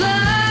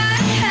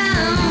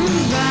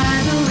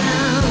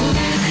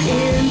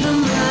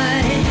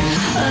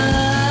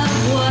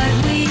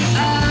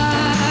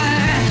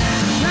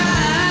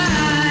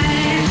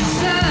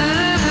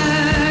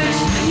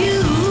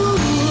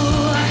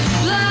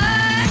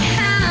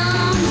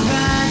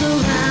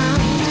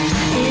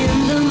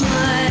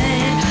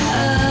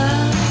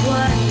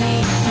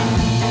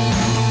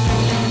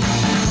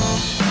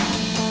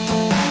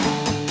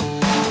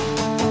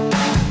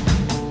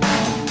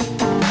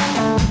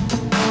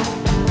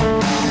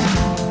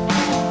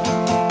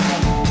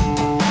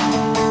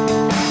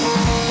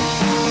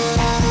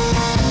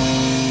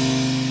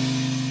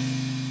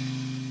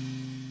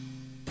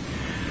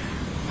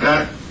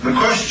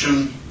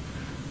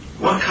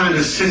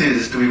of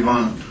cities do we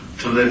want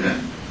to live in?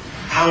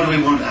 How do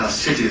we want our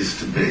cities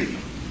to be?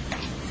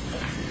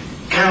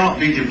 Cannot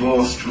be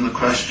divorced from the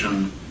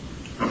question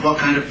of what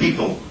kind of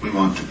people we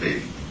want to be,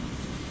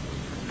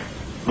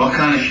 what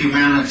kind of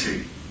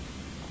humanity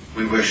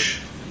we wish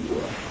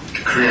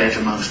to create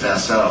amongst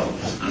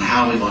ourselves, and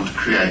how we want to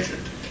create it.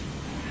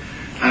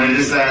 And it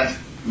is that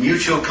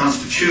mutual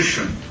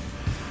constitution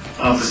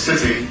of the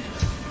city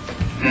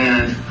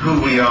and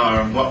who we are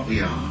and what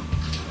we are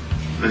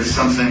that is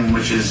something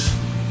which is,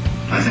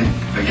 I think,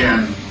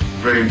 again,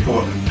 very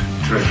important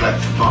to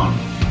reflect upon.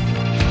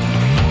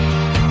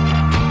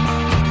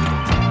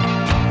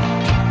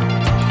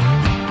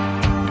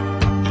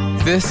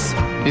 This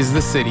is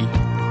The City,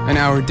 an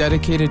hour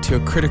dedicated to a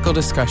critical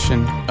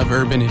discussion of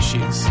urban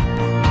issues.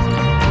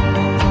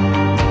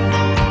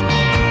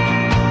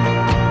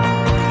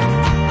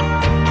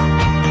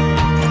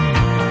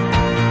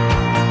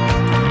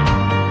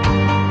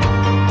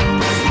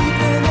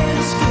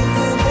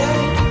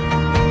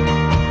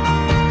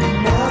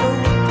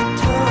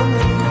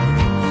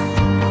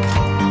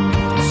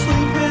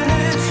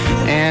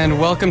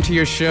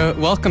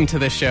 Welcome to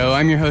the show.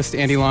 I'm your host,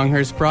 Andy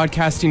Longhurst,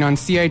 broadcasting on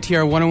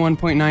CITR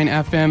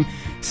 101.9 FM,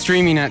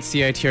 streaming at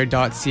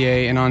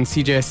CITR.ca, and on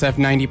CJSF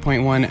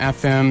 90.1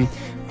 FM,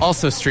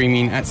 also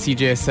streaming at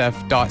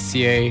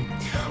CJSF.ca.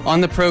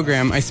 On the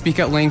program, I speak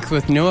at length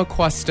with Noah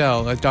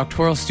Quastel, a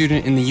doctoral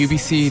student in the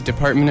UBC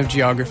Department of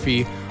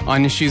Geography,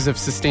 on issues of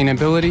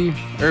sustainability,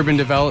 urban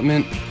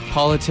development,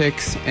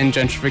 politics, and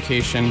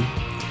gentrification.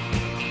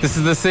 This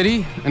is The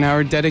City, an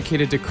hour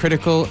dedicated to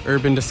critical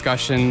urban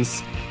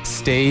discussions.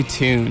 Stay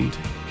tuned.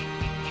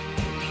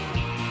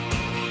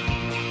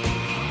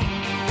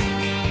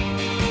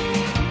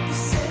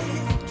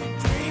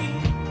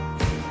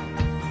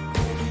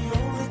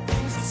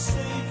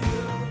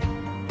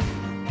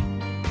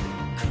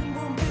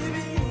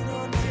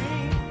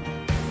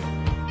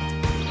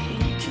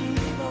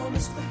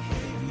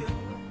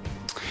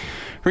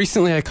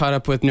 Recently, I caught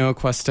up with Noah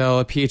Quastel,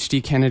 a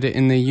PhD candidate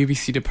in the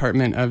UBC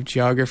Department of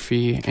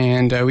Geography,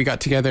 and we got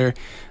together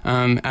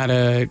at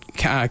a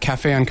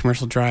cafe on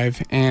Commercial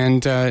Drive.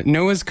 And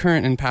Noah's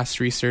current and past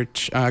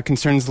research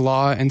concerns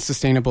law and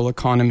sustainable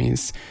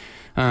economies.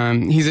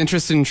 He's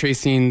interested in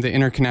tracing the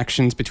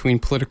interconnections between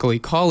political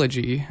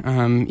ecology,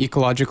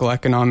 ecological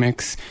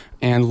economics,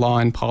 and law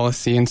and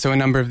policy. And so a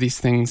number of these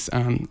things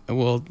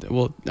will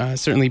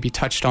certainly be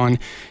touched on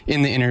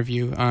in the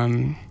interview.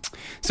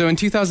 So in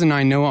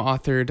 2009, Noah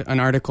authored an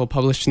article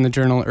published in the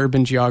journal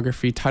Urban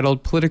Geography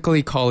titled Political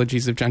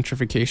Ecologies of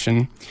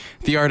Gentrification.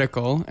 The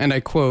article, and I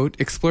quote,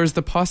 explores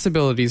the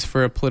possibilities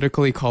for a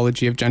political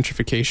ecology of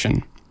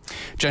gentrification.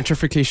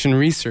 Gentrification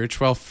research,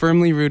 while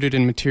firmly rooted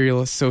in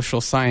materialist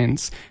social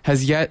science,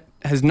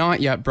 has not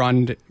yet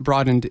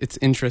broadened its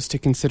interest to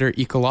consider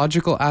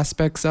ecological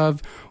aspects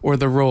of or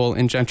the role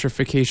in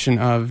gentrification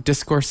of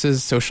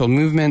discourses, social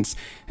movements,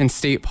 and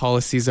state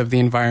policies of the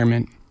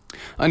environment.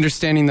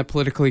 Understanding the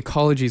political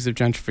ecologies of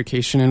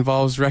gentrification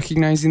involves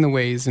recognizing the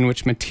ways in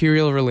which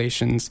material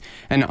relations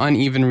and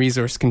uneven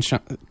resource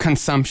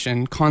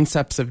consumption,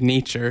 concepts of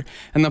nature,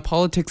 and the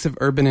politics of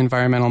urban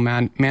environmental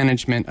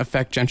management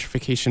affect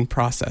gentrification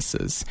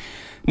processes.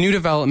 New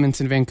developments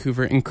in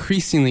Vancouver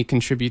increasingly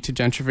contribute to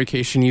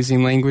gentrification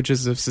using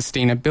languages of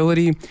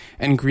sustainability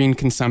and green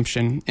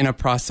consumption in a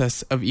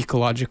process of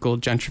ecological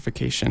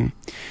gentrification.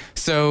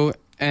 So,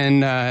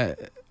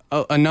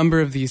 a number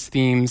of these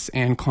themes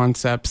and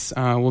concepts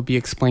will be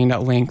explained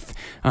at length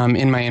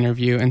in my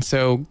interview. And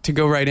so to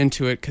go right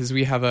into it, because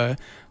we have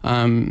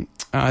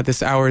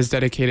this hour is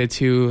dedicated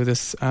to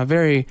this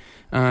very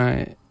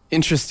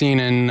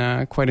interesting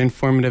and quite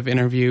informative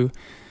interview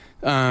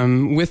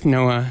with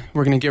Noah.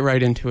 We're going to get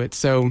right into it.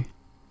 So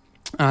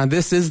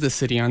this is The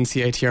City on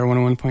CITR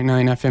 101.9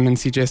 FM and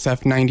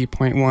CJSF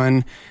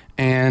 90.1.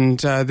 And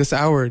this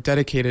hour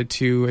dedicated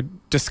to a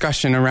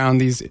discussion around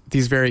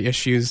these very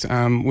issues,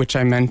 which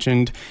I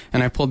mentioned,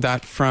 and I pulled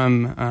that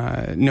from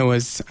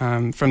Noah's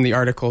from the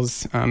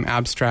article's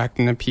abstract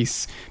and a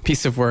piece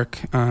of work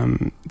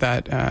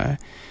that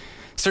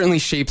certainly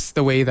shapes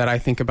the way that I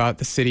think about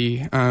the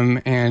city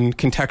and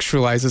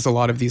contextualizes a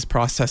lot of these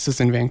processes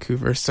in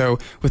Vancouver. So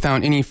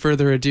without any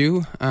further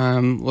ado,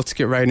 let's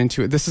get right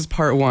into it. This is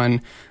part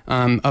one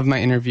of my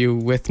interview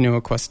with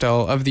Noah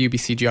Quastel of the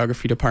UBC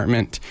Geography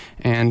Department,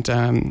 and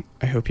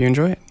I hope you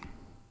enjoy it.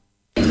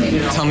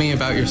 Tell me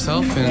about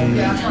yourself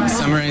and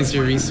summarize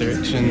your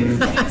research,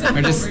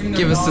 or just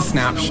give us a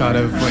snapshot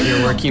of what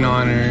you're working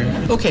on.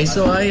 Okay,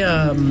 so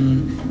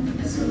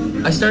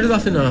I started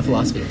off in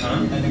philosophy.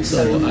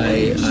 So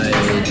I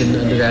did an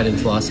undergrad in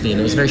philosophy, and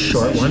it was a very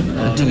short one,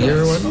 a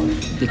 2-year one,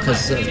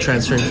 because of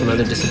transferring from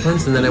other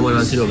disciplines, and then I went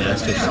on to do a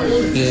master's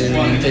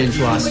in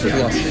philosophy.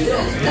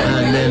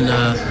 And then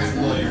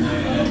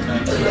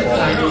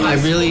I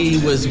really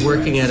was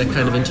working at a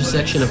kind of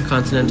intersection of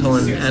continental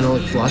and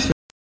analytic philosophy.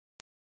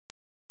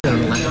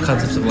 on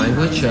concepts of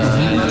language.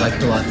 I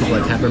liked a lot of people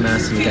like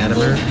Habermas and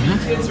Gadamer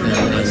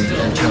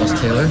and Charles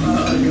Taylor.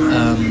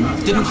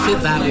 Didn't fit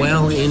that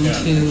well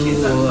into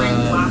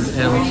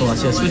animal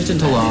philosophy. I switched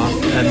into law,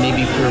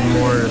 maybe for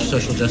more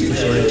social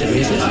justice-oriented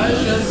reasons.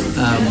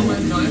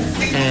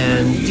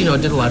 And,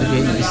 did a lot of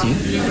great UBC.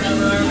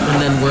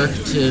 And then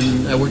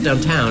I worked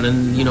downtown,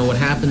 and, what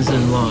happens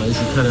in law is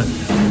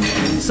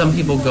some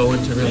people go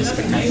into really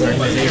spectacular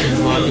organizations.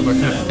 A lot of people are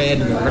kind of fed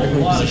in a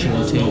vertical position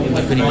into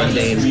pretty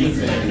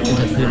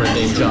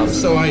mundane jobs.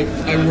 So I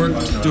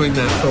worked doing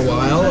that for a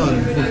while.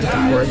 Worked at the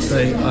courts.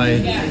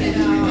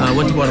 I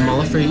went to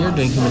Guatemala for a year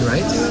doing human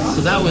rights.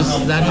 So there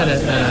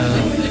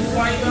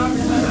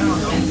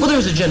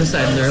was a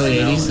genocide in the early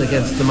 80s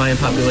against the Mayan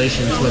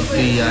populations with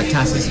the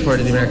tacit support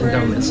of the American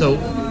government. So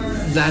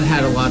that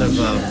had a lot of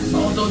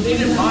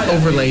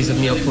overlays of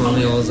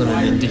neocolonialism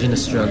and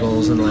indigenous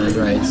struggles and land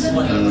rights.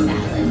 And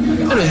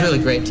it was really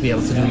great to be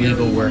able to do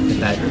legal work at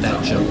that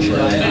juncture.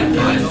 And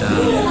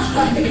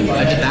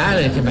I did that,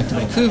 and I came back to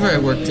Vancouver. I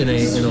worked in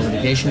a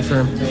litigation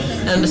firm.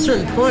 And at a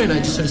certain point, I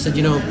just sort of said,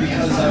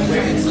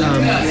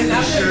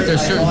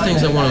 there's certain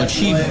things I want to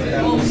achieve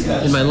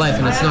in my life,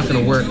 and it's not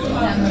going to work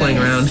playing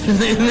around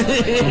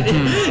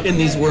in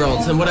these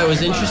worlds. And what I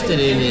was interested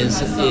in is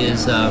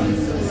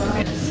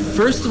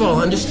first of all,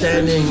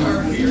 understanding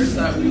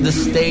the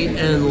state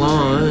and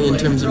law in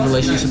terms of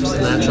relationships to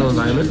the natural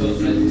environment.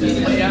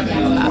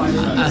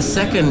 A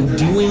second,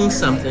 doing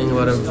something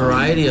about a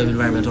variety of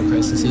environmental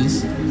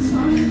crises.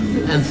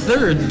 And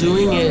third,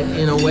 doing it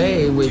in a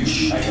way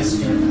which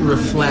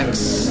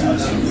reflects,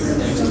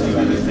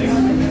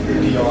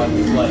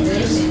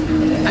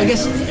 I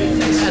guess,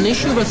 an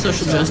issue about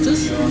social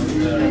justice,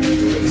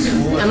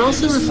 and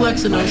also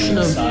reflects a notion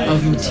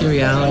of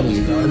materiality,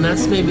 and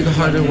that's maybe the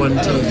harder one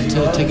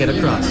to get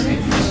across.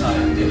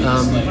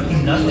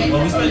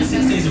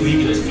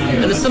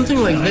 And it's something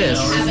like this.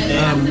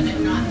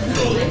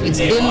 It's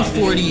been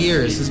 40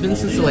 years. It's been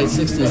since the late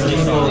 60s.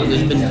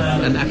 There's been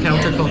a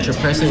counterculture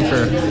pressing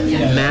for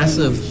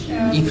massive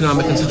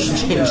economic and social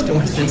change to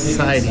Western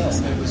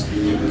societies.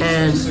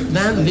 And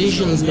that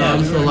vision's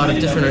gone through a lot of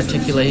different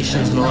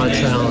articulations and a lot of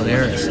trial and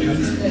errors.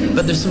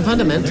 But there's some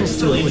fundamentals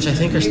to it which I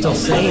think are still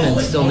sane and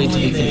still need to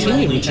be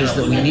continued, which is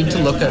that we need to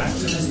look at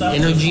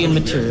energy and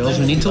materials.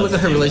 We need to look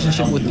at our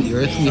relationship with the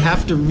earth. We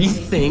have to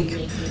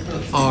rethink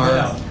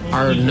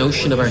our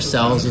notion of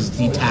ourselves as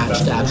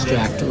detached,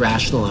 abstract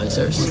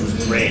rationalizers.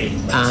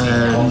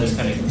 And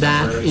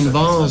that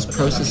involves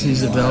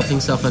processes of developing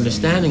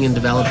self-understanding and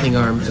developing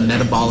our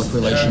metabolic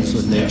relations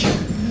with nature.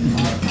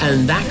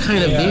 And that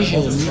kind of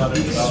vision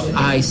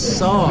I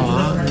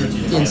saw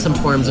in some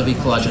forms of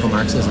ecological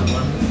Marxism,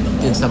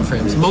 in some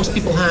frames. Most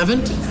people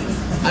haven't.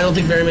 I don't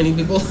think very many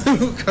people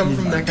who come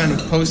from that kind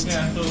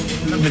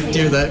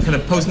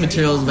of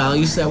post-materials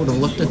value set would have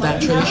looked at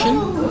that tradition.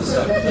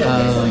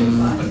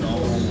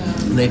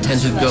 They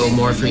tend to go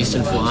more for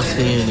Eastern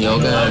philosophy and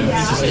yoga and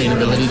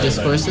sustainability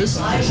discourses.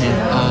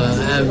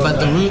 But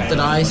the route that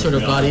I sort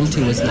of got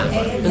into was that.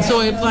 And so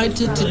I applied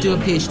to do a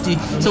PhD.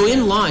 So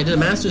in law, I did a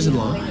master's in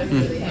law.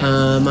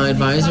 My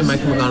advisor,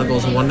 Michael McGonigal,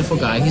 is a wonderful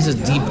guy. He's a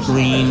deep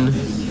green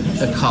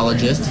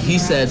ecologist. He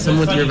said,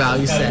 someone with your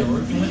value set,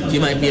 you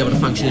might be able to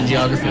function in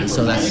geography.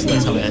 So that's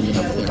how I ended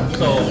up there.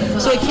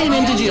 So I came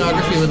into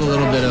geography with a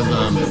little bit of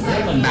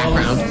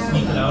background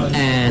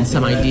and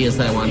some ideas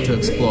that I wanted to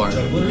explore.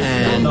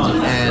 And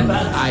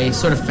I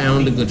sort of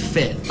found a good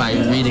fit by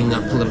reading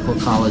up political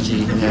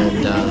ecology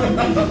and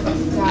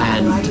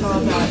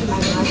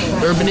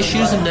urban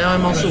issues, and now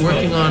I'm also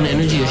working on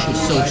energy issues.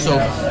 So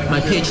my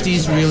PhD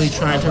is really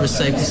trying to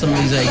recycle some of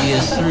these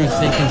ideas through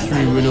thinking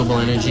through renewable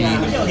energy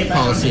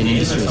policy and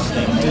industry.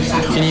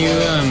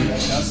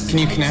 Can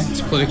you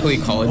connect political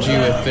ecology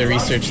with the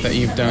research that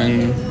you've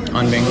done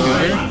on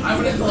Vancouver?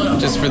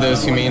 Just for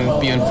those who may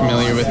be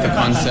unfamiliar with the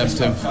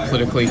concept of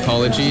political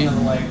ecology,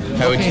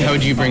 how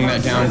would you bring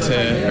that down to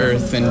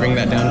Earth and bring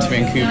that down to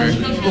Vancouver?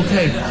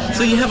 Okay,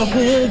 so you have a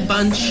whole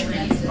bunch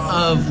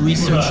of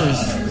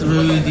researchers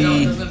through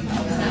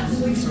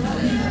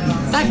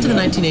back to the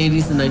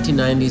 1980s and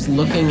 1990s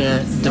looking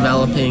at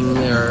developing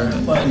or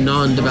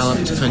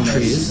non-developed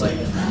countries,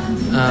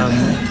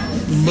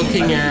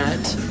 looking at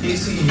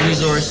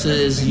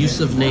resources, use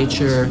of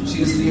nature.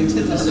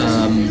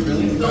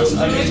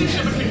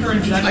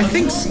 I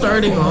think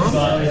starting off,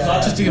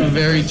 just to give a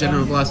very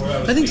general gloss,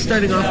 I think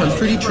starting off on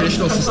pretty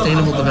traditional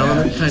sustainable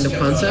development kind of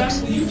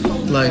concepts,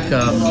 like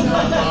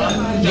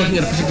looking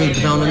at a particular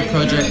development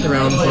project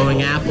around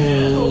growing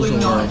apples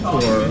or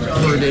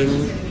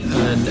herding,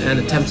 and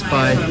attempts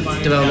by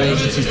development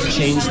agencies to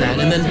change that.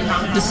 And then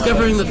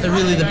discovering that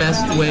really the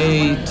best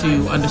way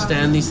to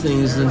understand these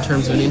things is in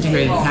terms of an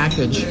integrated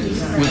package,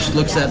 which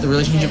looks at the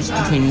relationships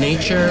between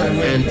nature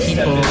and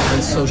people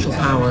and social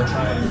power.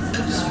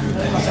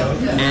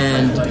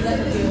 And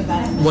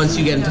once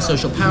you get into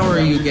social power,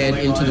 you get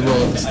into the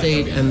role of the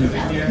state. And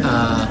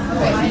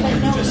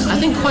I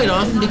think quite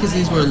often, because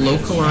these were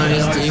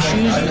localized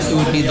issues, it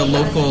would be the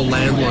local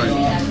landlord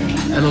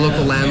and the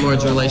local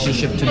landlord's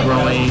relationship to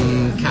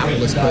growing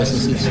capitalist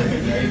processes.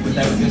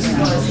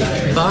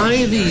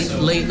 By the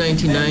late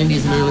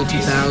 1990s and early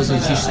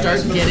 2000s, you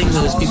start getting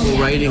those people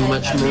writing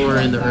much more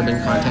in the urban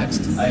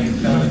context.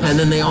 And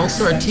then they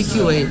also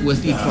articulate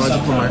with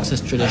ecological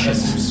Marxist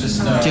traditions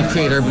to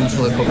create urban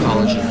political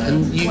ecology.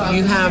 And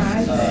you have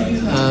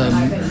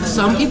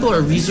some people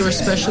are resource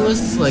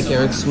specialists, like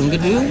Eric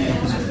Swingadoo,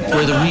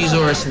 where the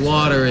resource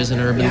water is an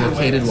urban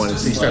located one.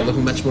 So you start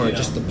looking much more at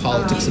just the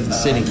politics of the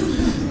city.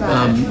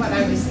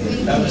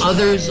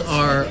 Others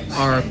are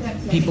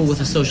people with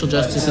a social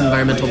justice and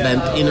environmental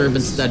bent in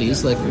urban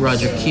studies, like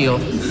Roger Keel,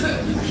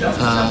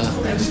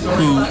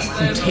 who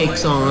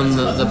takes on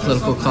the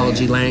political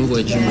ecology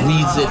language and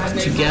reads it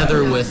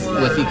together with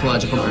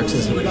ecological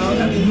Marxism.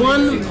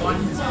 One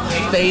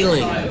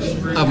failing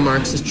of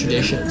Marxist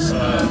traditions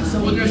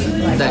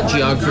that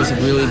geographers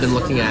have really been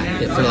looking at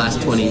for the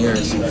last 20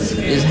 years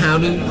is how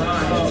to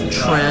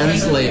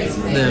translate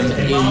them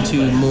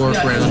into more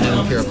grounded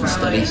empirical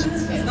studies.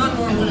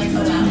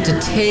 To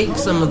take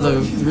some of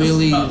the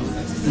really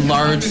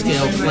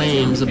large-scale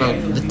claims about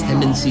the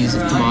tendencies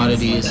of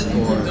commodities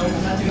or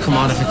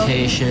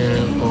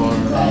commodification or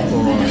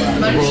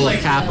the role of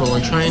capital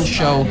and try and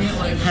show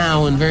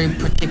how in very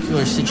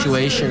particular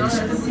situations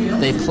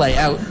they play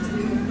out.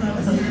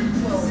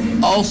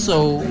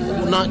 Also,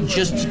 not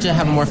just to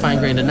have a more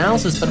fine-grained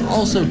analysis, but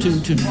also to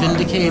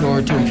vindicate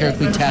or to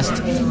empirically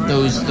test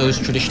those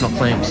traditional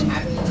claims.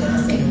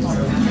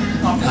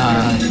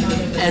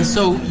 And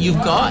so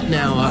you've got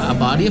now a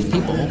body of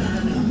people,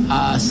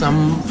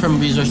 some from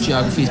resource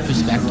geography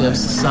perspectives,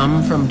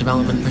 some from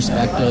development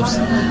perspectives,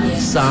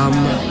 some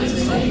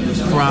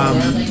from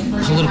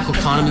political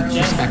economy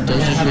perspectives,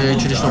 which is very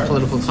traditional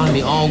political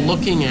economy, all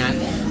looking at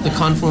the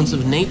confluence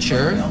of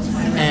nature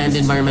and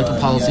environmental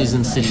policies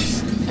in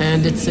cities.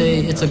 And it's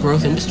a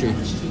growth industry.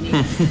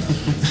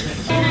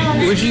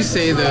 Would you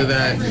say, though,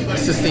 that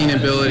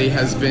sustainability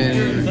has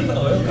been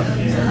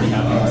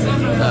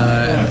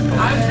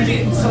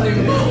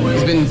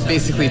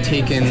basically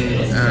taken,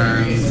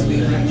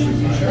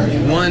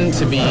 one,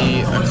 to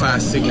be a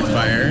class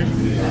signifier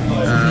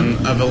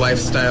of a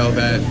lifestyle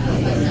that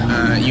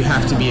you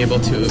have to be able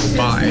to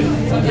buy,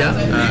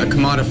 a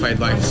commodified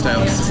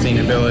lifestyle of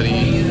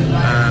sustainability,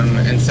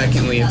 and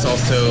secondly, it's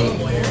also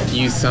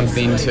used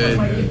something to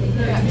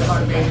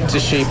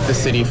shape the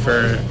city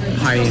for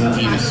high-end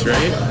use,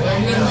 right?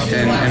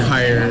 And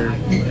higher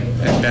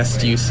and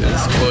best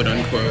uses, quote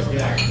unquote.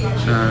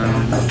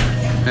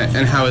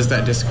 And how has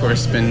that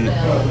discourse been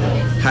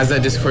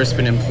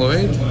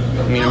employed?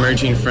 I mean,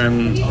 emerging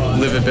from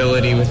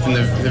livability within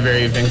the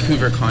very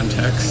Vancouver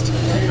context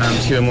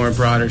to a more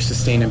broader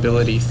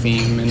sustainability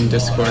theme and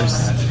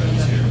discourse.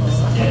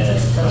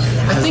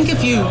 I think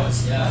if you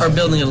are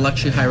building a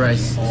luxury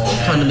high-rise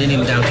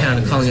condominium downtown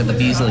and calling it the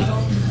Beasley,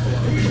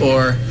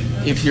 or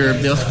if you're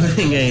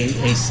building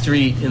a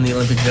street in the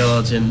Olympic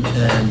Village and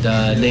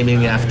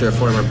naming it after a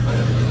former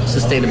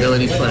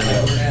sustainability plan,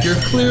 you're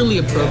clearly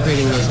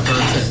appropriating those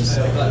concepts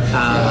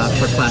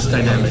for class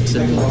dynamics.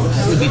 And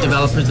it would be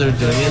developers that are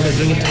doing it. They're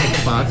doing it to make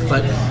a buck,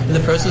 but in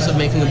the process of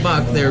making a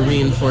buck, they're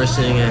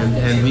reinforcing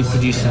and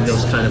reproducing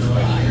those kind of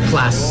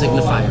class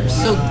signifiers.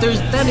 So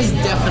that is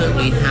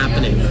definitely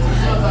happening.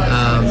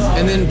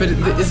 But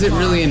is it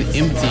really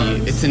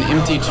it's an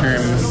empty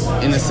term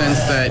in the sense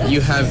that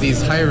you have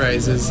these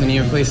high-rises and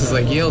you have places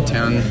like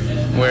Yaletown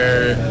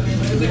where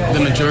the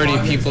majority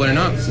of people are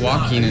not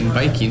walking and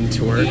biking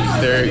to work,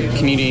 they're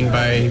commuting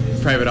by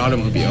private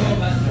automobile.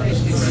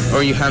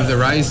 Or you have the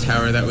Rise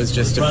Tower that was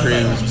just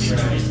approved,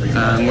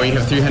 where you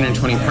have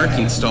 320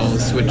 parking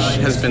stalls, which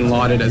has been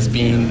lauded as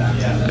being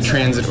a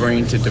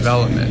transit-oriented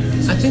development.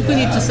 I think we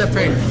need to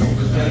separate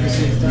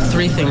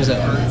three things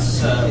out.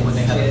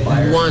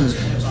 One,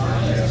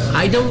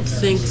 I don't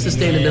think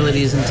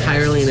sustainability is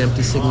entirely an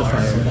empty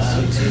signifier.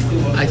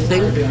 I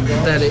think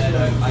that it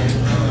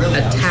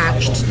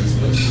attached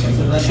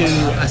to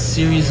a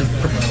series of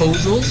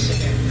proposals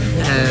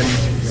and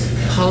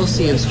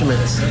policy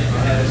instruments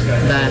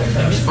that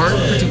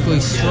aren't particularly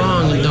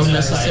strong and don't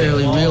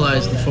necessarily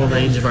realize the full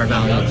range of our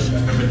values.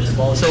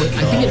 So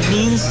I think it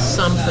means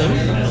something,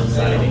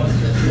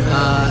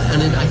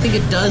 and I think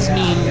it does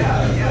mean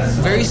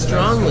very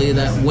strongly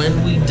that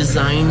when we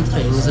design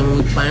things and when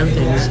we plan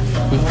things,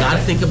 we've got to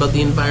think about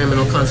the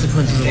environmental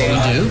consequences of what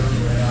we do.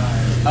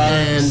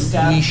 And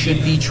we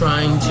should be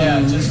trying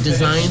to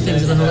design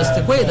things in a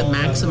holistic way that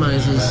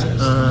maximizes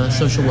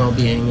social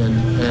well-being and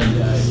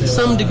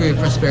some degree of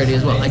prosperity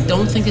as well. I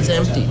don't think it's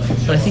empty,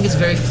 but I think it's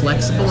very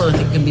flexible and I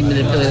think it can be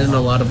manipulated in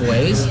a lot of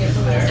ways.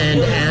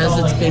 And as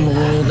it's being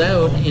rolled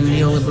out in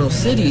neoliberal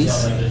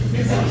cities,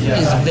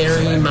 is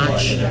very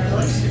much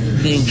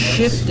being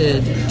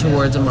shifted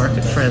towards a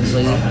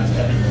market-friendly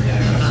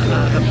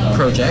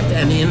project,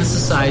 and in a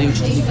society which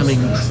is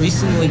becoming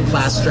increasingly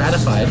class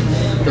stratified,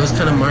 those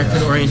kind of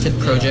market-oriented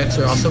projects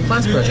are also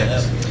class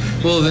projects.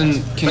 Well,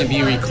 then, can it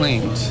be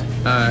reclaimed?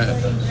 I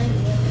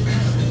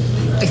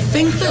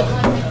think that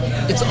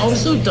it's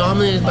also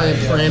dominated by a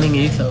planning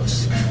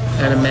ethos.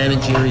 and a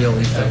managerial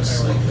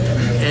ethos.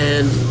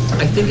 And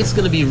I think it's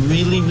going to be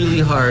really, really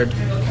hard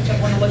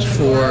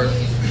for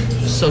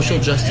social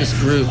justice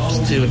groups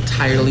to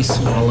entirely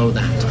swallow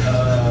that.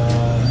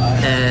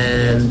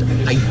 And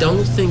I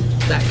don't think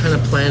that kind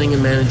of planning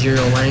and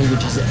managerial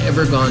language has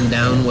ever gone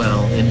down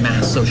well in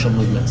mass social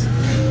movements.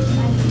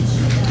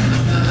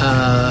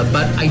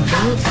 But I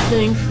don't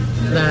think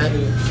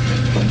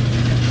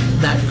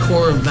that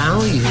core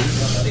value,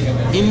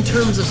 in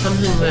terms of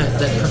something that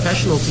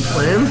professionals who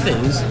plan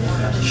things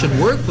should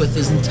work with,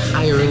 is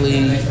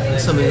entirely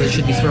something that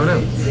should be thrown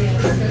out.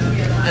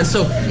 And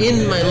so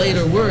in my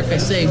later work, I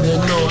say,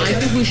 well, no, I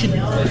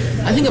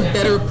think a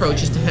better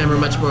approach is to hammer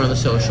much more on the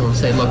social and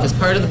say, look, as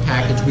part of the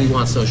package, we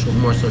want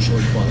more social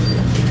equality.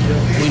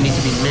 We need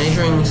to be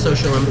measuring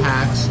social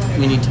impacts.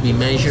 We need to be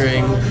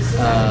measuring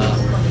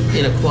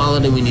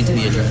inequality. We need to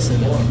be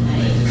addressing it.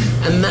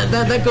 And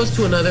that goes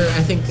to another,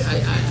 I think,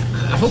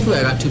 hopefully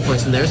I got 2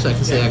 points in there, so I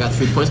can say I got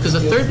 3 points, because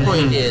the third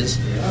point is,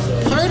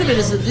 part of it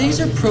is that these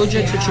are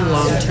projects which are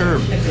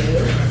long-term.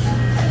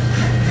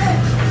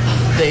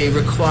 They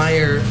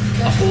require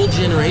a whole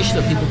generation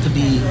of people to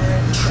be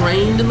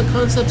trained in the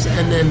concepts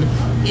and then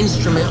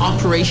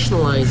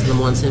operationalize them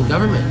once in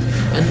government.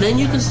 And then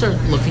you can start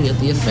looking at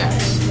the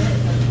effects.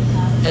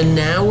 And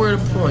now we're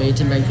at a point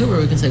in Vancouver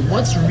where we can say,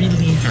 what's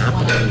really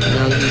happening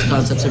now that these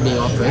concepts are being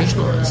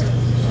operationalized?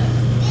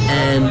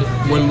 And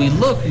when we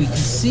look, we can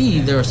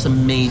see there are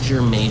some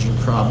major, major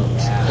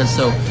problems. And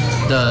so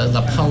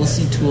the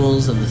policy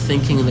tools and the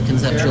thinking and the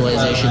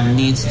conceptualization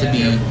needs to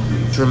be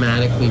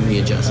dramatically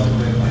readjusted.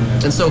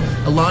 And so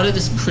a lot of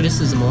this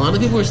criticism, a lot of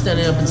people are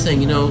standing up and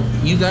saying,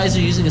 you guys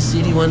are using a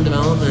CD1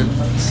 development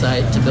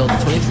site to build a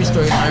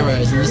 23-story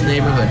high-rise in this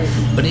neighborhood,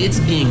 but it's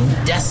being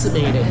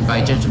decimated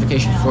by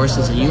gentrification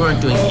forces and you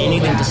aren't doing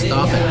anything to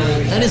stop it.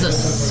 That is a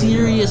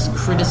serious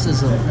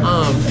criticism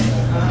of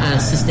a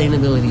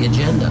sustainability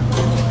agenda.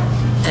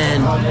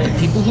 And the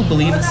people who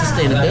believe in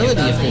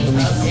sustainability, if they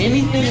believe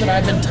anything that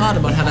I've been taught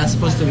about how that's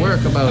supposed to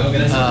work, about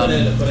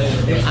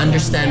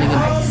understanding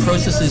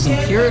processes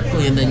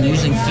empirically and then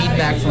using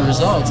feedback from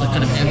results, like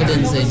kind of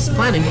evidence-based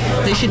planning,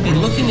 they should be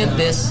looking at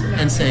this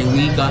and saying,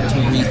 we got to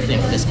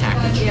rethink this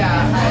package.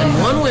 And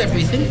one way of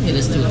rethinking it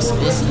is to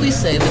explicitly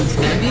say that it's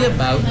going to be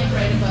about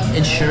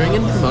ensuring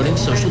and promoting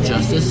social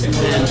justice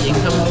and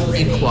income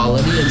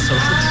equality and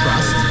social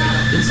trust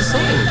in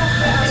society.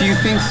 Do you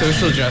think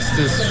social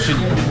justice should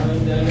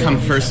come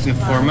first and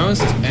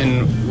foremost,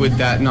 and would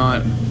that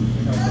not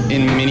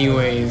in many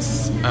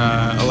ways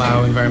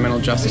allow environmental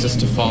justice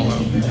to follow?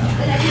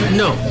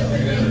 No,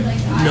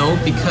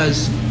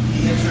 because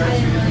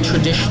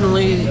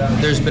traditionally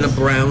there's been a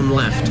brown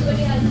left,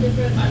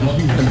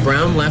 and the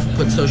brown left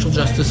puts social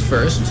justice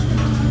first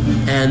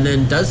and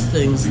then does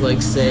things like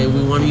say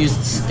we want to use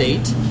the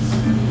state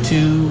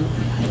to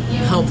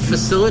help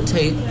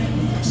facilitate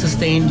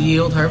sustained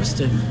yield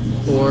harvesting,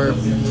 or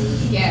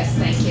yes,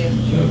 thank you.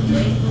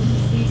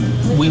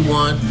 We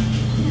want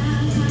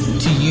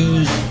to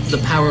use the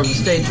power of the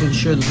state to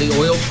ensure that the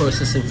oil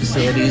processing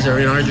facilities are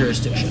in our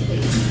jurisdiction.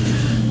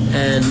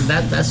 And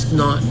that's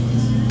not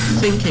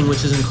thinking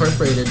which has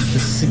incorporated the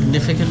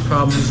significant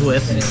problems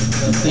with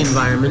the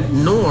environment,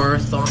 nor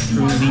thought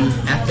through the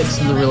ethics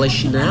and the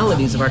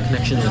relationalities of our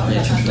connection with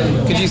nature.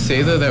 Could you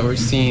say, though, that we're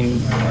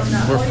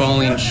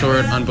falling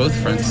short on both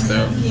fronts,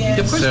 though? Yeah,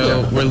 of course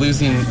so we're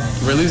losing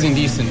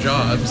decent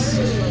jobs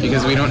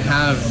because we don't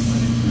have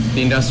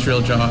the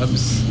industrial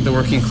jobs, the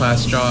working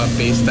class job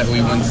base that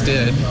we once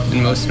did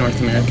in most North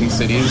American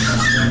cities.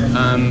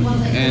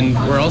 And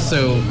we're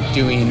also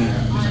doing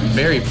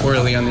very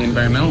poorly on the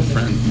environmental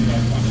front.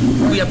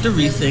 We have to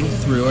rethink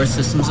through our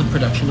systems of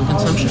production and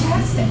consumption.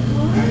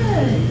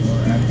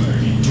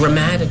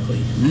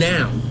 Dramatically,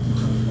 now.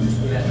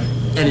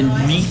 And in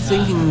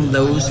rethinking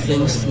those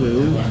things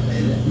through,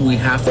 we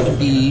have to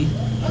be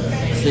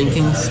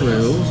thinking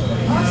through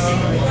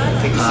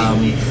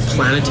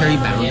planetary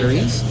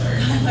boundaries,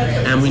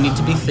 and we need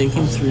to be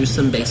thinking through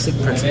some basic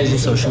principles of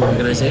social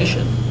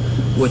organization,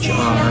 which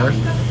are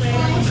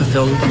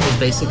fulfilling people's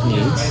basic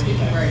needs,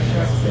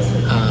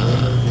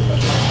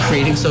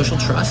 creating social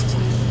trust,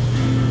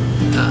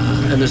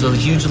 and there's a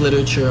huge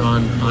literature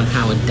on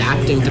how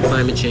adapting to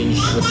climate change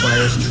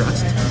requires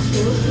trust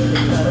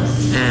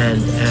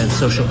and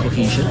social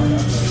cohesion.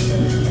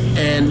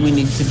 And we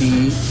need to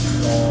be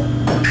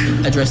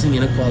addressing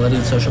inequality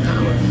and social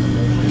power.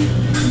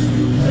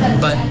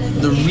 But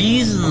the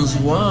reasons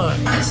why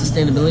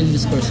sustainability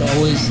discourse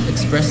always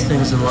express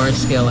things in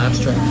large-scale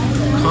abstract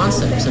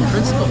concepts and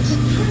principles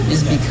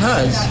is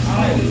because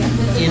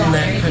in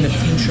that kind of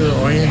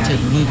future-oriented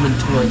movement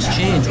towards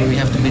change where we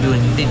have to be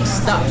doing big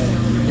stuff,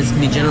 it's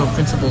going to be general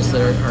principles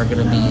that are going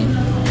to be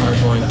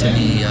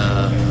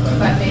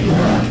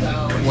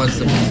ones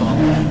that we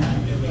follow.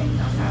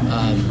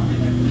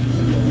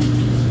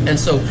 And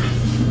so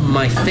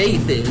my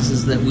faith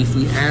is that if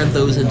we add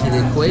those into the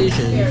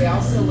equation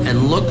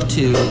and look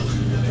to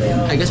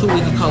I guess what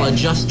we could call a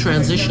just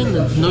transition.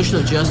 The notion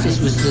of justice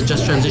was the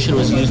just transition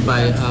was used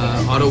by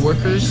auto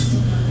workers,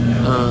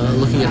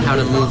 looking at how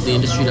to move the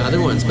industry to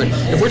other ones. But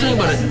if we're talking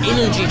about an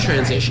energy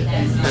transition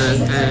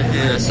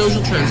and a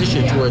social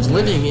transition towards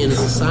living in a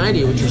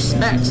society which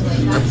respects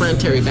our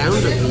planetary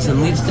boundaries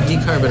and leads to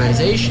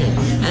decarbonization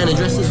and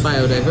addresses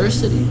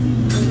biodiversity,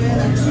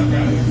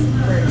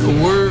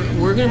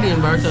 we're going to be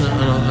embarked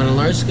on a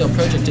large-scale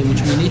project in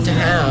which we need to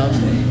have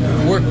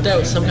worked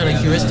out some kind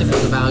of heuristic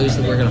of the values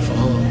that we're going to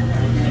follow.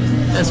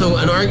 And so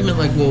an argument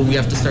like, well, we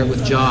have to start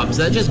with jobs,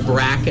 that just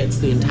brackets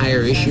the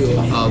entire issue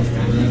of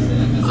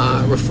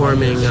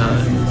reforming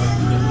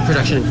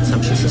production and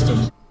consumption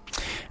systems.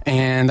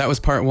 And that was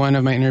part one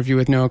of my interview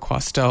with Noah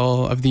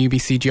Quastel of the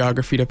UBC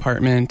Geography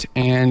Department.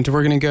 And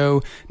we're going to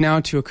go now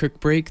to a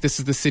quick break. This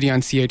is The City on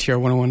CITR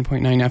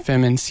 101.9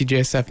 FM and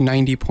CJSF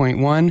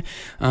 90.1.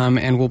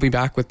 And we'll be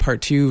back with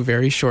part two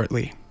very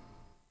shortly.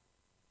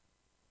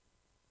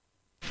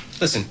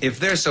 Listen, if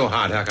they're so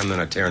hot, how come they're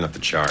not tearing up the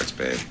charts,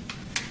 babe?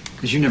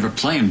 Because you never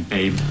play them,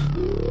 babe.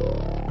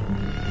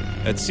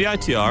 At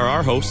CITR,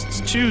 our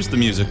hosts choose the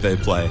music they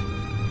play.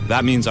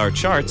 That means our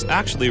charts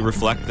actually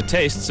reflect the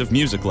tastes of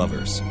music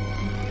lovers,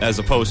 as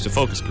opposed to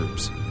focus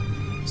groups.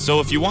 So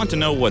if you want to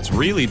know what's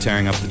really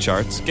tearing up the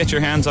charts, get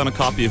your hands on a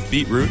copy of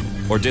Beatroot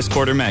or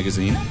Discorder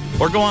magazine,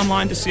 or go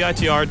online to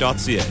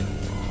CITR.ca.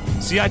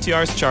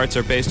 CITR's charts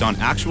are based on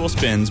actual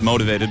spins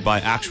motivated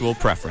by actual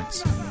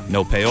preference.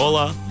 No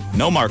payola,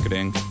 no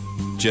marketing,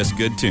 just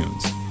good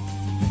tunes.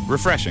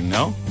 Refreshing,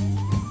 no?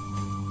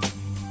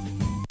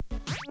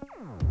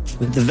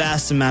 With the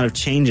vast amount of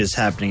changes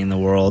happening in the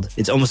world,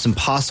 it's almost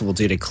impossible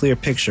to get a clear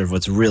picture of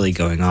what's really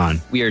going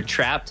on. We are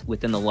trapped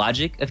within the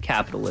logic of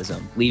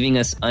capitalism, leaving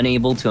us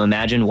unable to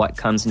imagine what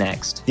comes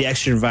next. The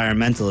Extra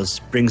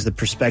Environmentalist brings the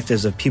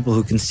perspectives of people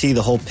who can see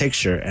the whole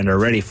picture and are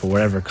ready for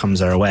whatever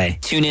comes our way.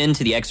 Tune in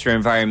to The Extra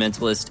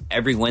Environmentalist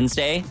every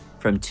Wednesday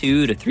from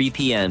 2 to 3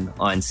 p.m.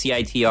 on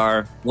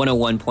CITR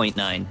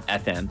 101.9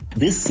 FM.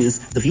 This is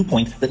the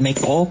viewpoint that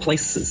makes all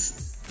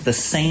places the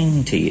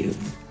same to you.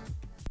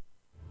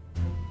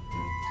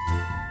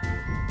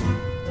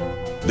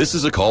 This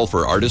is a call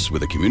for artists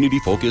with a community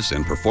focus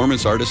and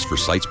performance artists for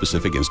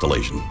site-specific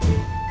installation.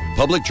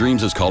 Public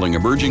Dreams is calling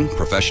emerging,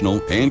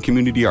 professional, and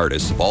community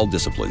artists of all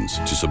disciplines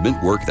to submit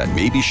work that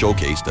may be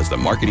showcased as the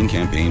marketing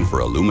campaign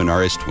for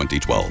Illuminaris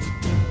 2012.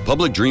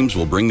 Public Dreams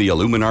will bring the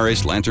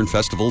Illuminaris Lantern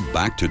Festival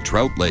back to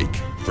Trout Lake.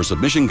 For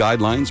submission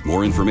guidelines,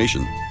 more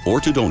information,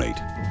 or to donate,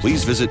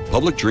 please visit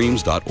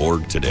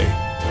publicdreams.org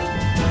today.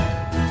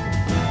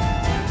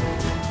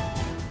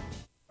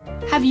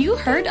 Have you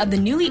heard of the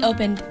newly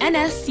opened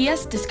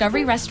NSCS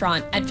Discovery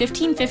Restaurant at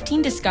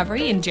 1515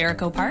 Discovery in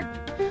Jericho Park?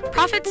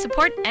 Profits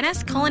support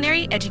NS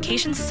Culinary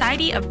Education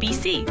Society of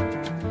BC.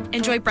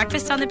 Enjoy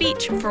breakfast on the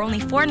beach for only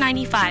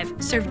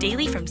 $4.95, served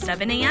daily from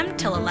 7 a.m.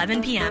 till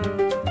 11 p.m.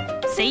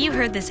 Say you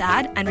heard this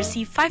ad and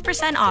receive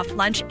 5% off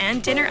lunch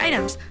and dinner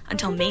items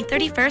until May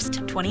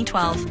 31st,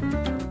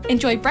 2012.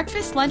 Enjoy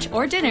breakfast, lunch,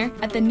 or dinner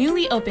at the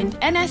newly opened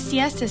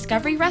NSCS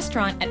Discovery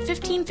Restaurant at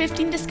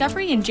 1515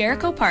 Discovery in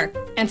Jericho Park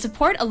and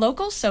support a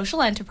local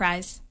social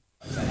enterprise.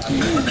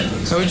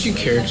 How would you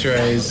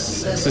characterize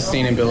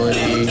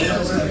sustainability,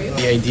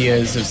 the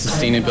ideas of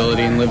sustainability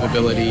and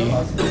livability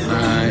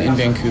in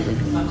Vancouver,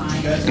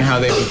 and how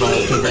they've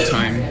evolved over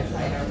time?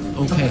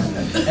 Okay.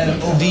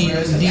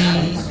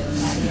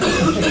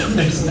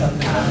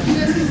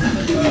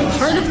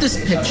 Part of this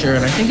picture,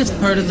 and I think it's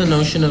part of the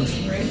notion of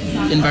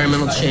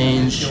environmental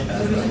change,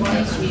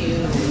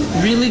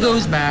 really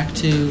goes back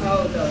to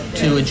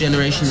a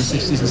generation in the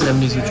 60s and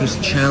 70s which was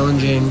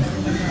challenging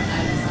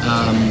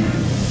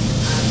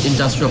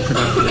industrial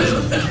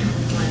productivism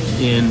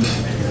in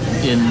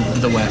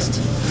the West.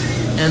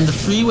 And the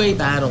freeway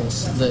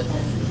battles that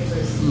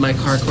Mike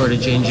Harcourt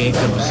and Jane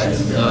Jacobs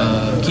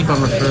keep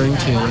on referring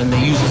to, and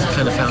they use as a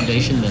kind of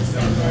foundation myth,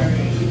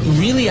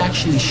 really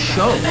actually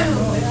show.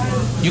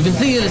 You can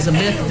think of it as a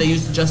myth that they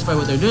use to justify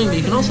what they're doing, but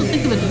you can also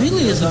think of it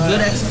really as a good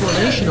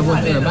explanation of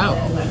what they're about,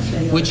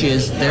 which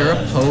is they're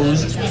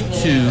opposed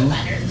to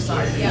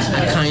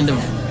a kind of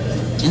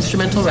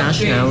instrumental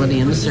rationality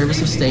in the service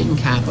of state and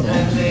capital,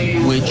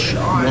 which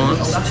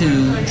wants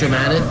to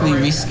dramatically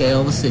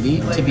rescale the city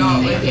to be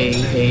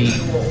a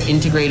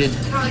integrated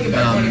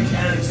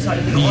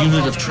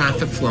unit of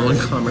traffic flow and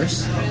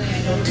commerce,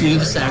 to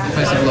the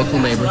sacrifice of local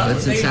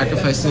neighborhoods and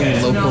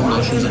sacrificing local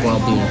notions of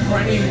well-being.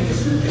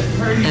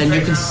 And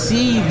you can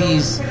see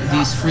these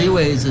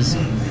freeways as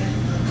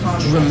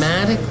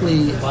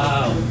dramatically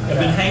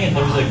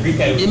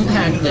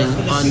impacting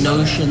on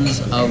notions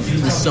of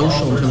the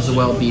social in terms of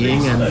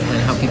well-being and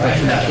how people are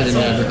connected in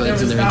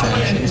neighborhoods and their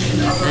interactions,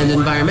 and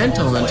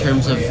environmental in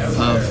terms of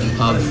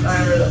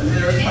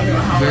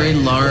very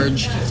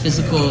large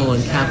physical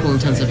and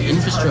capital-intensive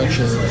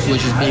infrastructure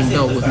which is being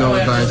built with no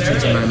regard to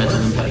its environmental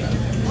impact.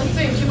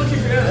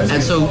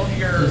 And so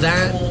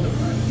that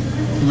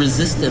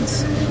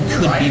resistance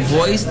could be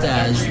voiced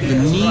as the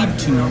need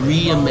to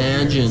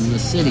reimagine the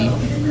city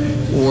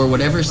or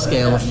whatever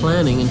scale of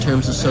planning in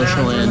terms of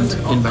social and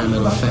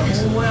environmental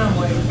effects.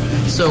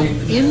 So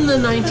in the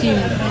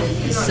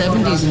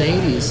 1970s and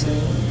 80s,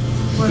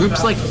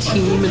 groups like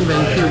Team in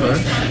Vancouver,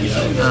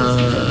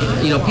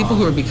 people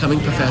who are becoming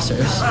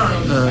professors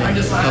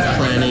of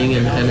planning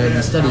and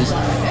urban studies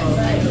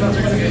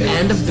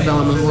and of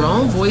development were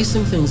all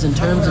voicing things in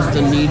terms of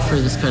the need for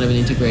this kind of an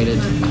integrated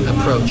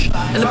approach.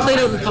 And it played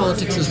out in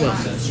politics as well.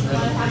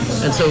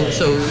 And so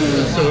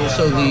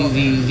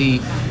the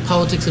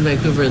politics in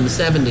Vancouver in the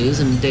 70s,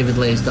 and David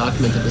Lay's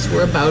documented this,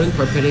 were about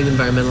incorporating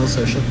environmental and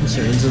social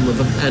concerns and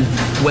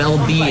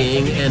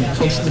well-being and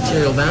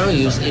post-material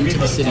values into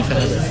the city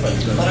fabric.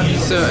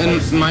 So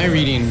in my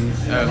reading...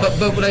 But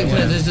what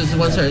there's just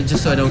one, sorry,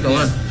 just so I don't go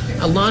on.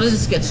 A lot of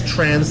this gets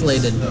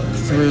translated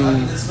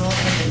through,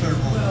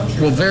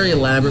 very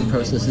elaborate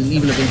processes,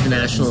 even of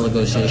international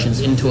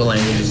negotiations, into a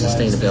language of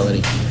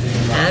sustainability.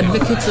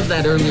 Advocates of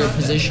that earlier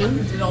position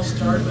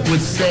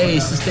would say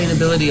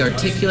sustainability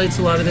articulates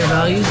a lot of their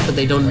values, but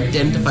they don't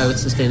identify with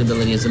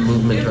sustainability as a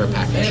movement or a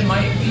package.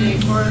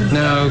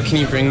 Now, can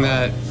you bring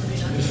that,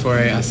 before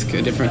I ask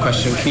a different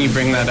question, can you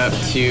bring that up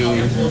to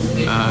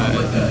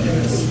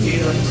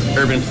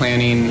urban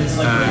planning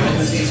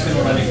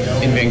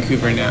in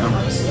Vancouver now,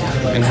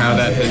 and how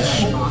that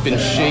has been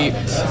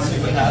shaped,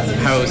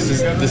 how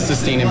the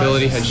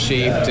sustainability has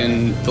shaped,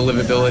 and the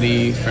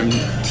livability from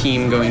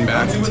Team going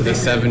back to the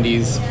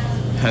 70s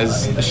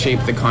has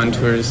shaped the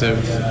contours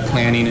of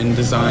planning and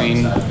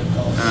design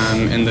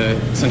and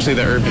essentially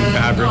the urban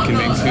fabric in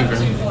Vancouver?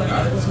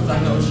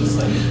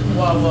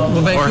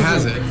 Or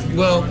has it?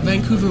 Well,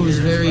 Vancouver was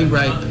very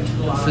ripe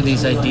for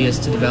these ideas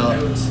to develop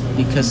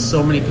because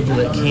so many people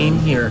that came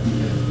here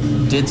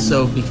did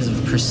so because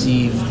of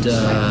perceived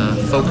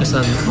focus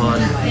on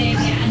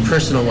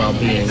personal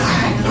well-being,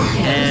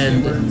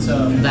 and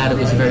that it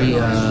was a very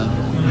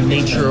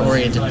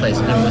nature-oriented place,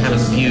 having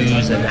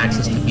views and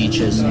access to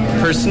beaches.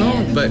 Personal,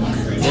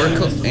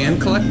 and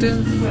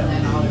collective,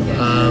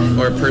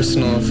 or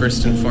personal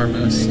first and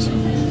foremost.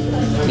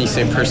 When you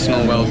say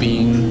personal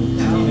well-being,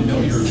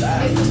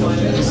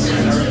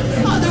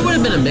 there would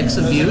have been a mix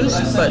of views,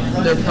 but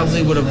there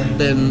probably would have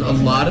been a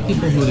lot of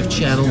people who would have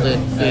channeled it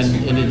in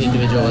an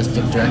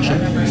individualistic direction.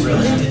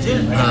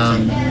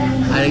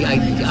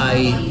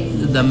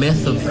 The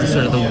myth of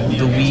sort of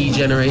the me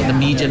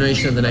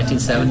generation of the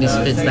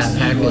 1970s fits that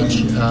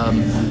package.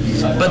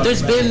 But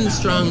there's been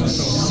strong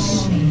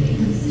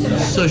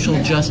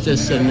social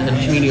justice and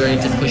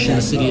community-oriented push in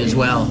the city as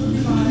well.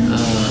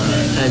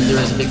 And there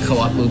was a big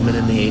co-op movement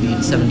in the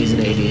 70s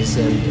and 80s,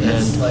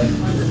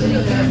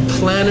 and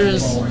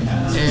planners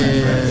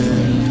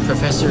and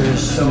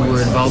professors who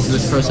were involved in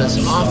this process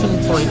often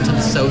point to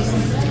the South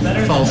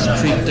Falls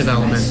Creek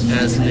development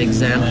as an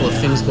example of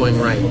things going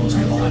right.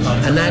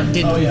 And that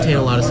did contain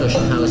a lot of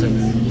social housing.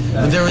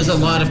 But there was a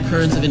lot of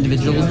currents of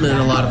individualism and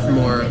a lot of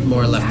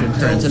more left-wing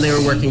currents, and they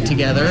were working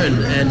together.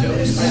 And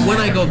when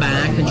I go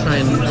back and try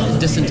and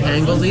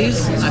disentangle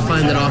these, I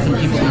find that often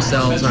people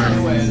themselves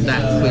aren't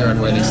that clear on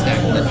where they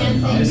stand. That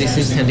these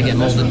things tend to get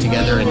molded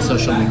together in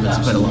social movements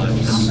quite a lot.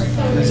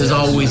 There's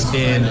always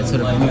been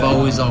we've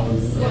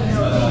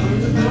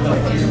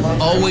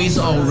always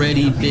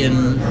already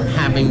been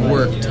having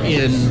worked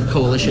in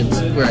coalitions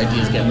where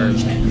ideas get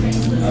merged.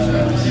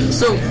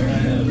 So.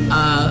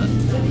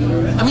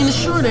 The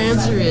short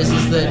answer is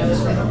that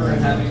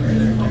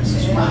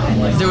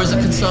there was a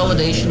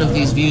consolidation of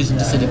these views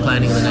into city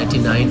planning in the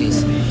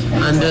 1990s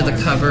under the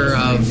cover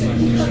of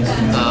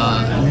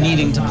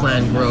needing to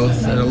plan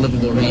growth in a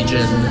livable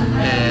region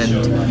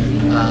and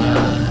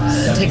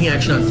taking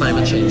action on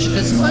climate change.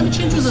 Because climate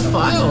change was a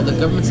file that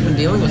governments have been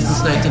dealing with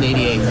since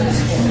 1988.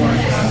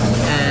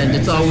 And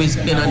it's always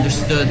been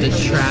understood that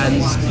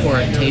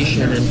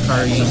transportation and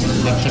car use is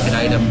a big ticket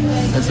item,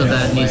 and so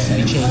that needs to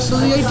be changed. So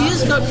the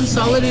ideas got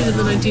consolidated in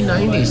the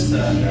 1990s,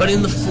 but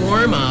in the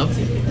form of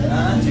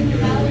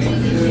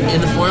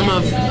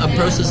a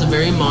process of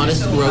very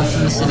modest growth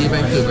in the city of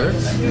Vancouver,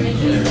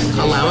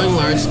 allowing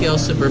large-scale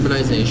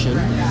suburbanization,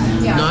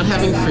 not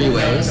having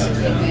freeways,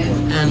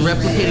 and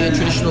replicating a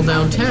traditional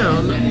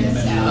downtown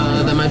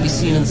that might be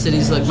seen in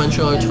cities like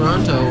Montreal or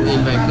Toronto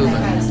in Vancouver.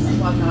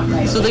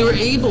 So they were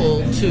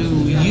able to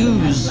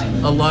use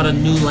a lot of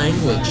new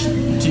language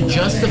to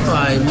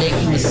justify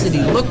making the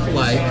city look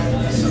like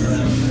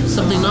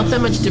something not that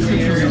much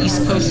different from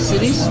East Coast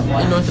cities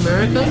in North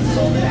America,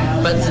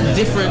 but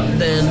different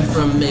than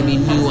from maybe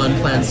new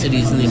unplanned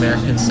cities in the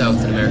American South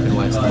and American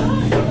West.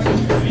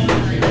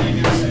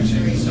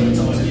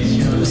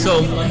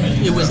 So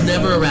it was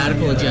never a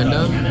radical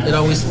agenda. It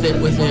always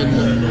fit within,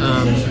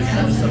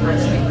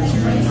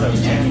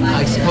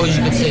 I suppose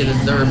you could say,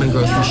 the urban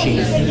growth machine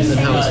and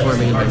how it's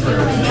forming in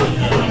Vancouver.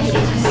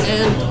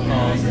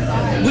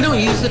 And we don't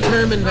use the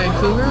term in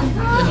Vancouver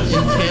and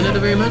in Canada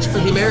very much,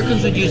 but the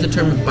Americans would use the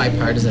term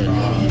bipartisan,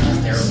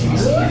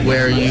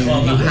 where you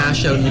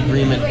hash out an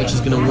agreement which is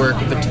going to work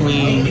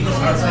between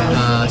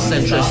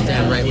centrist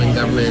and right-wing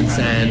governments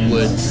and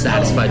would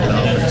satisfy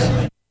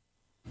developers.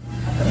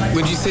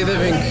 Would you say that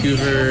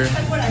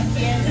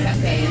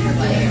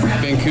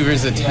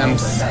Vancouver's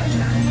attempts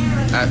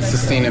at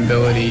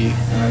sustainability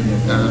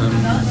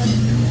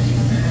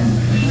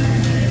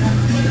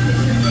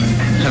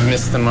have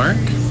missed the mark,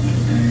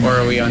 or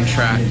are we on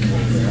track?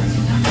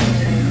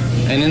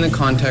 And in the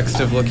context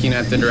of looking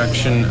at the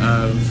direction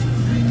of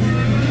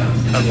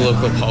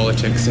local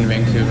politics in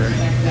Vancouver.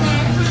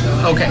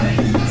 Okay.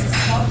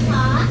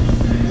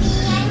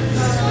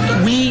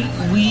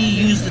 We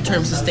use the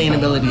term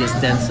sustainability as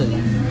density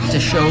to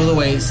show the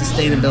way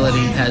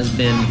sustainability has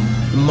been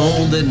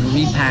molded and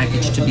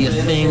repackaged to be a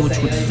thing which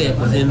would fit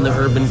within the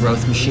urban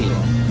growth machine.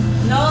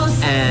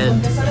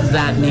 And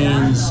that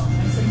means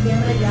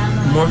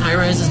more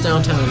high-rises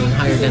downtown and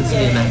higher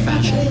density in that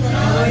fashion.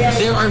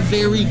 There are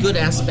very good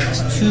aspects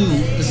to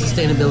the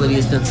sustainability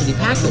as density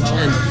package,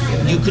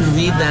 and you can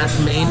read that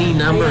from any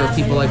number of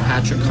people like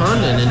Patrick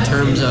Condon in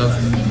terms of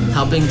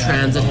helping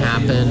transit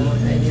happen,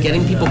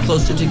 getting people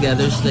closer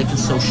together so they can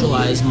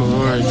socialize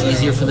more, it's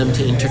easier for them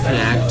to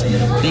interconnect,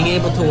 being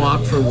able to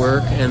walk for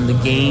work and the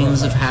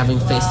gains of having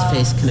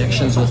face-to-face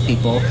connections with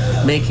people,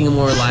 making a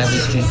more lively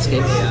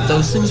streetscape.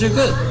 Those things are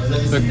good.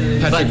 But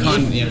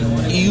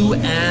if you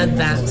add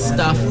that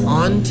stuff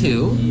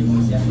onto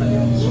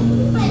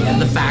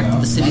the fact that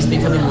the city's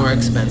becoming more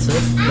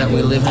expensive, that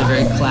we live in a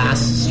very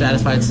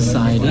class-stratified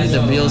society,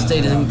 that real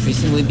estate is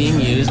increasingly being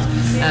used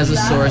as a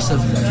source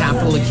of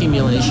capital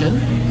accumulation,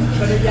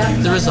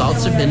 the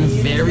results have been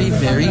very,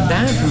 very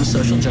bad from a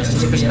social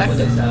justice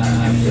perspective.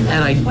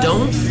 And I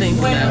don't think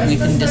that we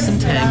can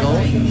disentangle.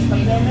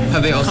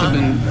 Have they also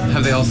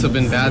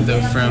been bad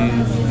though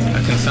from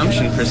a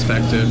consumption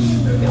perspective?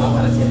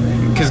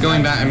 Because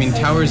going back, I mean,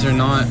 towers are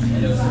not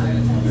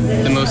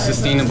the most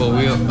sustainable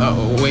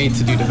way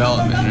to do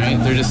development, right?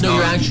 They're just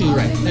You're actually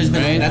right. There's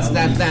been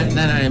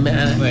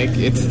like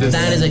it's this.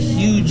 That is a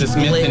huge this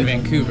myth in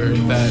Vancouver.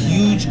 That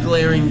huge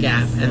glaring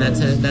gap, and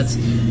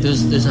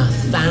there's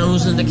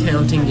 1,000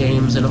 accounting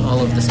games and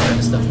all of this kind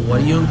of stuff. What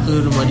do you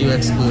include and what do you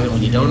exclude? And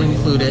when you don't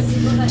include it,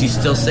 do you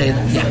still say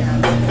that? Yeah,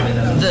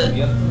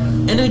 the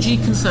energy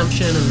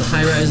consumption and the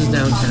high-rises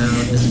downtown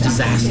is a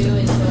disaster.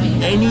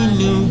 Any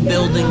new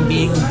building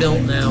being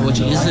built now which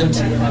isn't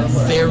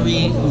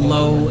very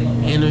low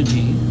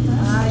energy,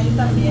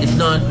 if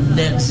not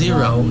net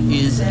zero,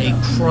 is a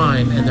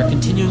crime, and they're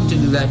continuing to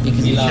do that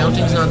because the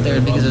accounting's not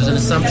there, because there's an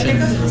assumption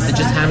that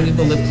just having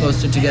people live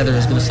closer together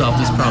is going to solve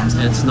these problems,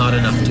 and it's not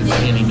enough to by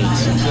any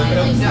means.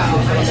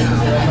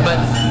 But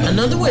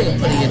another way of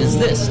putting it is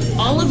this: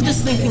 all of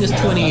this thinking is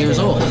 20 years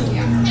old.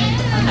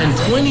 And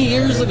 20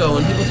 years ago,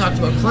 when people talked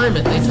about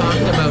climate, they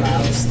talked about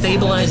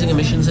stabilizing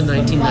emissions in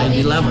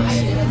 1990 levels.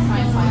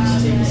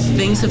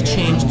 Things have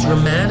changed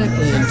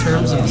dramatically in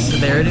terms of the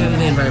severity of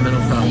the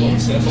environmental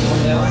problems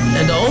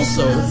and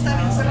also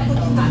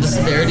the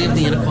severity of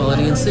the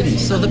inequality in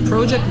cities. So the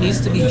project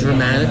needs to be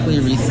dramatically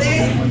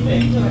rethought.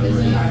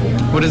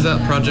 What does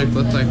that project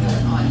look like?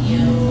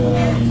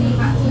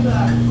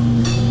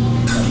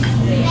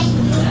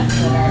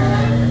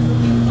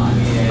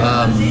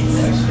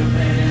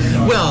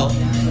 Well,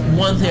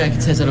 one thing I can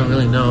say is I don't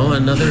really know.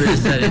 Another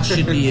is that it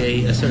should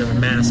be a sort of a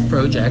mass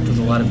project with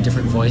a lot of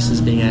different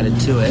voices being added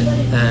to it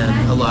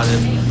and a lot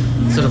of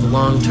sort of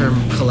long-term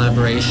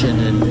collaboration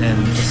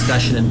and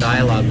discussion and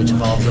dialogue which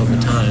evolves over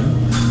time.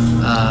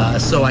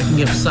 So I can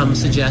give some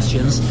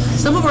suggestions.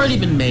 Some have already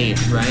been made,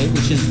 right?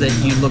 Which is that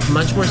you look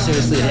much more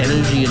seriously at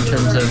energy in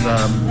terms of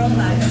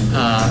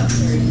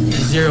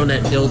zero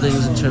net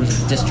buildings, in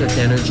terms of district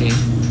energy.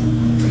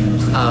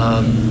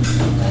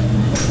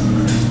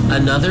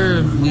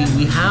 Another,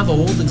 we have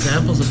old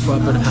examples of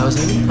cooperative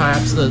housing.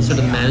 Perhaps the sort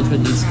of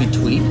management needs to be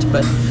tweaked,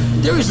 but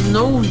there is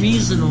no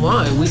reason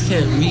why we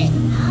can't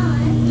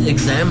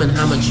re-examine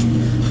how much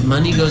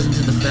money goes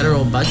into the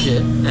federal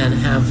budget and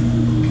have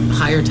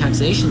higher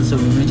taxation so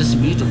we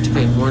redistribute it to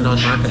create more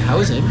non-market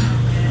housing.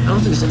 I don't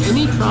think there's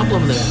any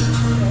problem there.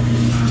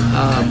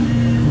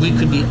 We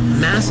could be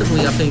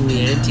massively upping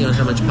the ante on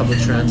how much public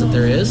transit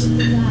there is.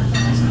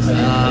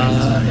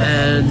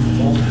 And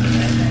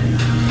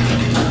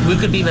we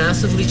could be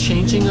massively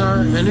changing our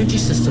energy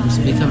systems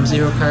to become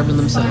zero carbon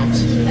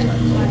themselves.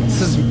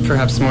 This is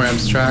perhaps more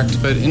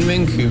abstract, but in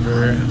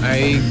Vancouver,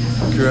 I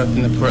grew up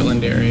in the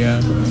Portland area,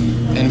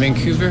 and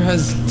Vancouver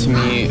has, to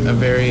me, a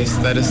very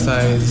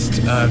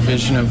aestheticized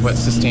vision of what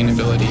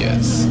sustainability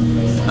is.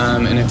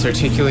 And it's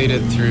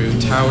articulated through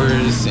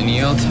towers in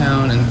EL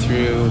Town and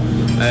through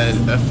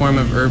a form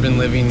of urban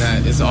living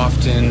that is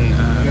often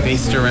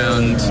based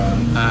around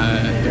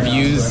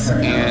views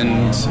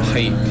and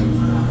height.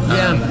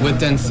 With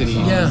density.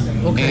 Yeah,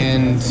 okay.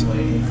 And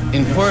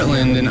in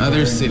Portland and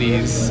other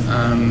cities,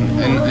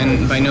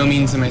 and by no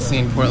means am I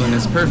saying Portland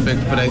is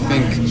perfect, but I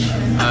think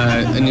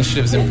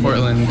initiatives in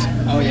Portland,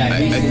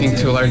 I think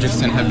to a large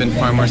extent have been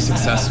far more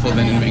successful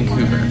than in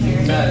Vancouver.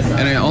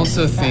 And I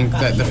also think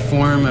that the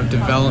form of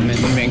development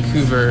in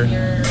Vancouver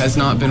has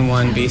not been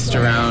one based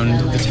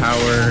around the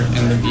tower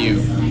and the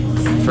view,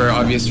 for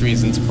obvious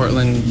reasons.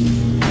 Portland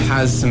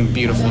has some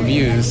beautiful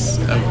views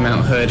of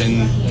Mount Hood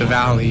and the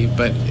valley,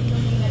 but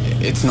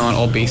it's not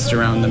all based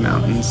around the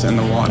mountains and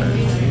the water.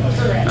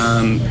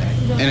 And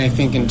I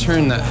think in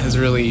turn that has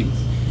really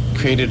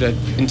created an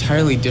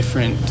entirely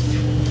different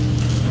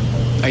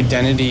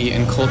identity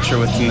and culture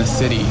within the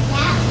city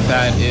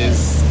that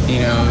is,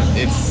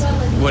 it's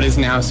what has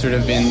now sort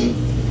of been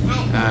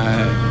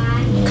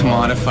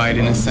commodified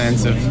in a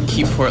sense of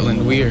keep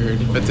Portland weird,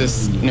 but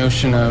this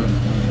notion of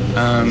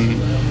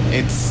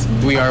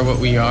we are what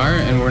we are,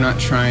 and we're not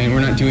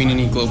doing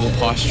any global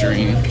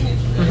posturing.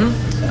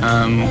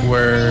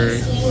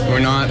 We're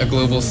not a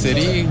global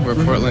city. We're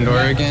Portland,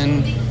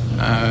 Oregon.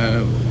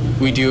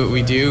 We do what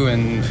we do,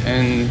 and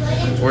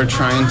we're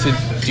trying to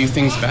do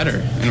things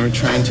better, and we're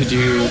trying to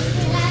do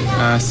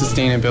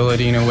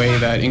sustainability in a way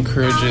that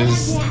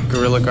encourages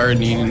guerrilla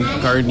gardening and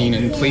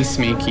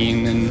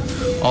placemaking and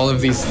all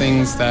of these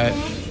things that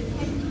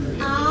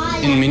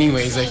in many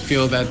ways I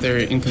feel that they're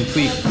in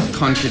complete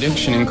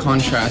contradiction and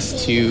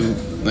contrast to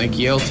like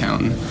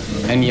Yaletown,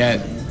 and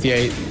yet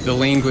the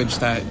language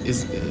that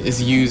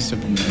is used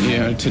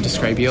to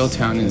describe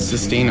Yaletown is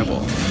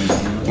sustainable,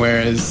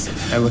 whereas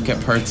I look at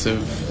parts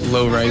of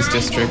low-rise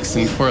districts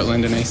in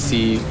Portland and I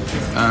see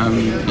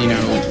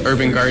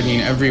urban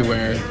gardening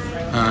everywhere,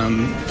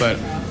 but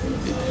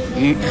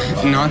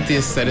not the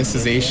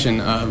aestheticization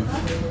of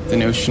the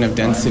notion of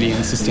density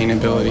and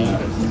sustainability.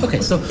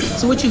 Okay, so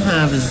what you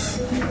have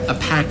is a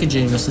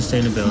packaging of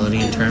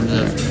sustainability in terms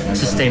of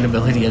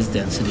sustainability as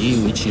density,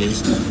 which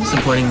is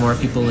supporting more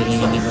people living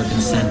in the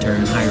urban center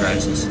and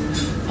high-rises.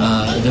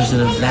 There's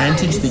an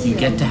advantage that you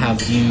get to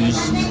have views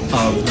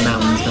of the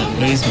mountains that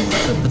pays more,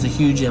 so it puts a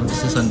huge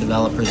emphasis on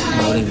developers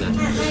promoting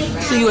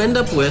that. So you end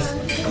up with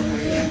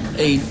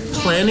a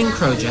planning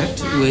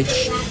project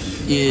which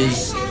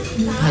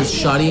has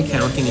shoddy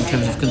accounting in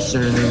terms of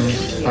concerning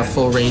our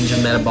full range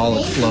of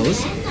metabolic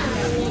flows.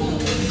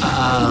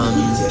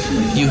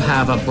 You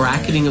have a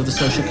bracketing of the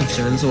social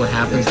concerns of what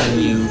happens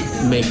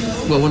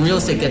when real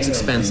estate gets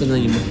expensive,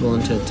 then you move people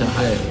into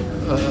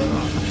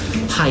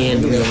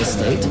high-end real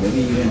estate,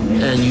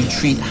 and you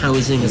treat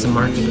housing as a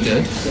market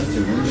good.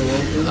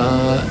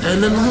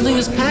 And then the whole thing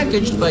is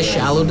packaged by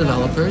shallow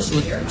developers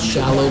with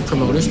shallow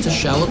promoters to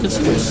shallow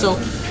consumers. So,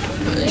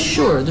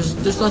 sure,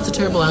 there's lots of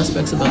terrible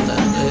aspects about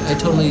that. I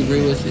totally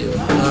agree with you.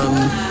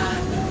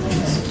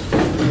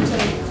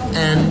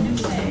 And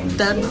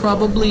that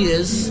probably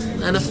is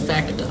an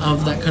effect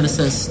of that kind of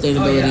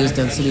sustainability as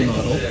density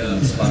model.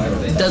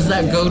 Does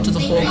that go to the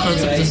whole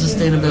concept of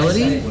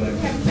sustainability?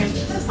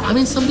 I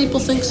mean, some people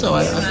think so.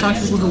 I've talked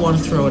to people who want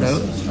to throw it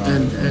out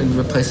and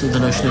replace it with the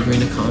notion of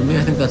green economy.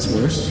 I think that's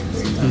worse.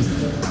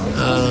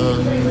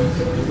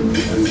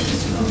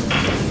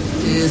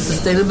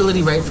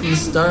 Sustainability right from the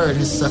start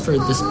has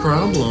suffered this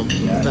problem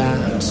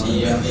that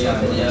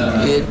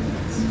it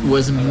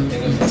was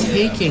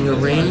taking a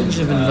range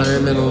of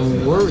environmental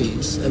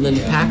worries and then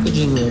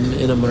packaging them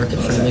in a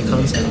market-friendly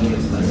concept.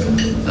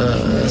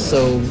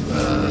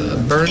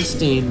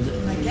 Bernstein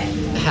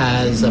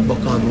has a book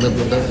on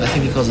I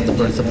think he calls it The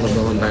Birth of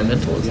Liberal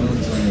Environmentalism.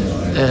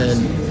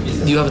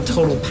 And you have a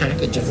total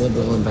package of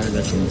liberal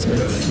environmentalism.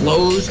 It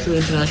flows through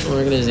international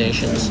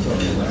organizations,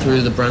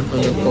 through the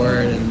Brundtland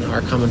Report and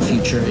Our Common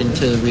Future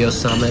into the Rio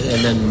Summit,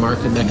 and then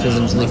market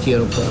mechanisms in the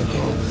Kyoto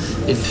Protocol.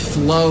 It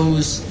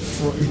flows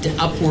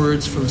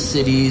upwards from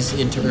cities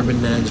into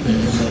urban management,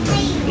 and then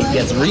it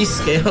gets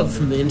rescaled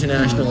from the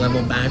international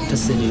level back to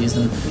cities,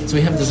 and so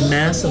we have this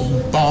massive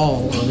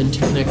ball of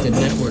interconnected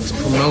networks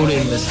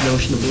promoting this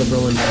notion of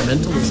liberal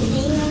environmentalism,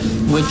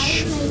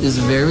 which is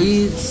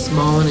very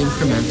small and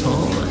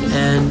incremental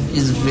and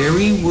is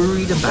very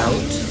worried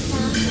about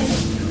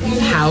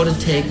how to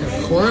take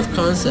a core of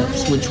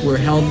concepts which were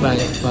held by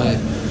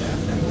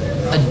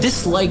a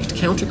disliked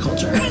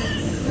counterculture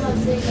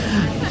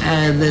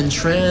and then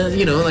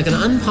like an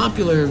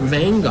unpopular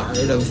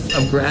vanguard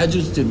of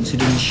graduate students who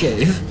didn't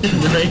shave in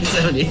the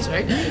 1970s,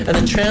 right? And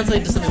then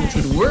translate to something which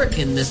would work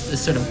in this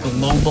sort of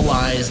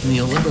globalized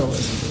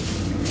neoliberalism.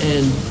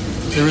 And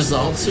the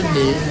results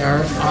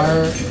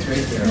are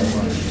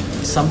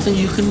something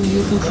you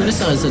can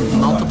criticize at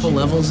multiple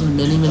levels in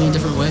many, many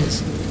different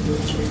ways.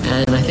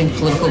 And I think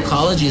political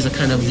ecology is a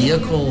kind of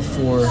vehicle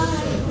for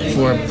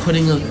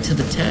putting it to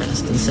the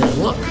test and saying,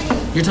 look,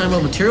 you're talking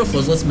about material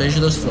flows, let's measure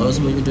those flows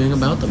and what you're doing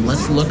about them.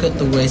 Let's look at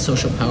the way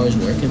social powers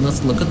work, and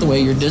let's look at the way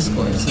your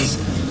discourse is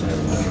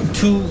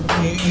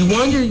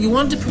you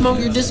wanted to promote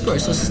your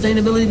discourse, so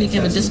sustainability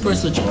became a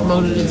discourse which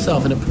promoted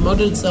itself, and it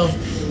promoted itself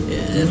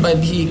by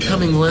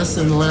becoming less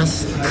and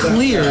less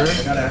clear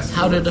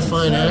how to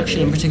define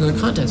action in particular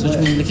contexts, which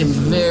means it became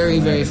very,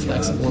 very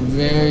flexible and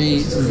very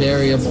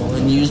variable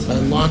and used by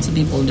lots of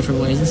people in different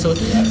ways, and so it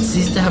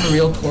ceased to have a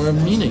real core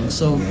of meaning.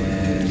 So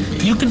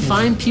you can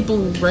find people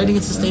writing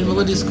in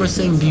sustainability discourse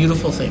saying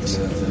beautiful things,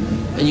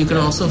 and you can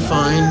also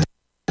find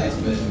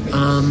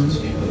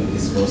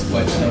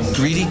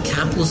greedy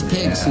capitalist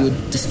pigs who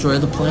would destroy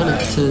the planet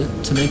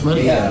to make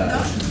money.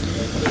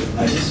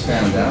 I just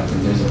found out that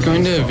there's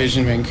going to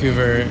Vision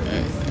Vancouver,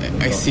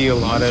 I see a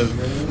lot of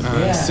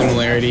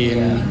similarity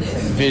in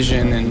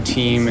vision and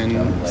team and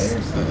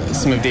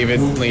some of David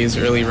Lay's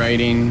early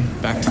writing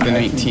back to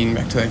I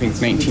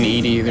think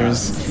 1980.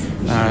 There's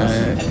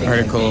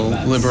article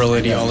Liberal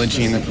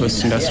Ideology in the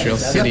Post-Industrial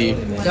City.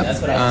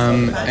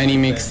 And he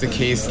makes the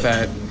case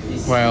that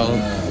while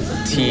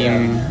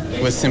team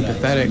was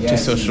sympathetic to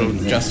social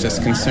justice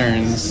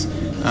concerns.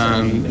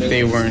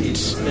 They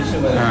weren't.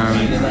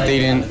 They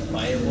didn't.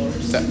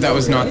 That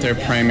was not their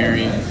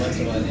primary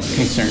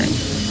concern,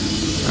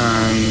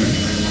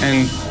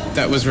 and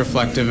that was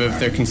reflective of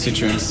their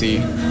constituency.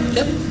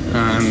 Yep.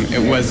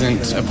 It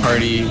wasn't a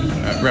party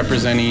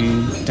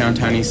representing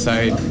downtown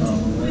Eastside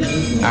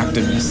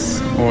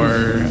activists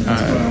or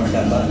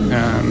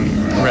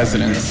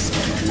residents.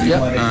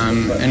 Yep.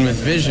 And with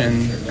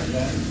Vision,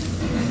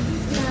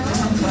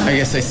 I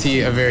guess I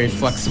see a very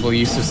flexible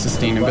use of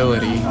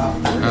sustainability,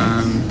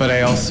 but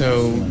I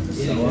also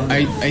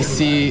I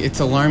see it's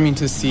alarming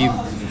to see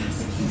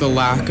the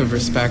lack of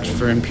respect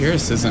for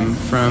empiricism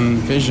from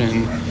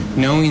Vision,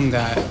 knowing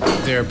that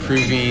they're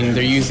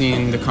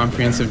using the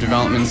Comprehensive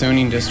Development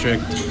Zoning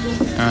District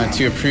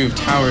to approve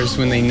towers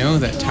when they know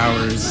that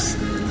towers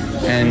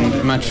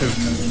and much of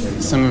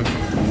some of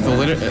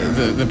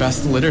the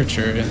best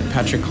literature,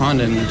 Patrick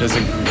Condon does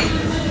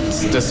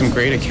some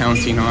great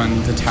accounting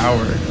on the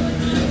tower.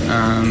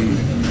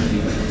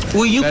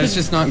 It's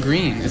just not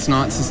green. It's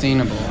not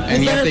sustainable,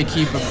 and yet they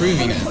keep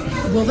approving it.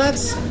 Well,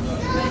 that's.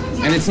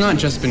 And it's not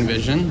just been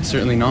Vision,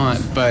 certainly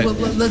not, but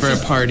for a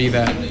party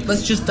that...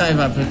 Let's just dive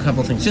up a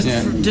couple things.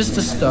 Just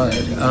to start,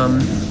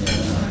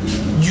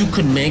 you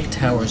could make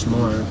towers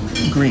more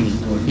green.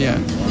 Yeah.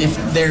 If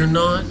they're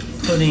not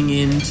putting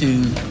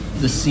into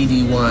the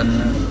CD1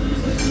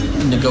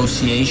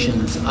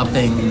 negotiations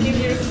upping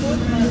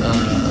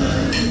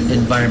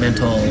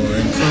environmental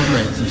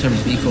improvements in terms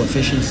of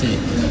eco-efficiency,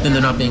 then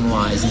they're not being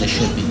wise, and they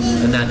should be.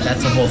 And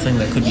that's a whole thing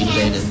that could be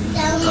debated.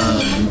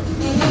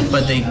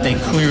 But they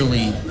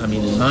clearly, I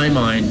mean, in my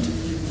mind,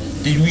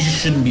 we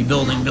shouldn't be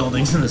building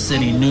buildings in the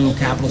city, new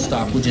capital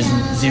stock, which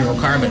isn't zero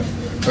carbon,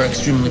 or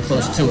extremely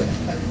close to it.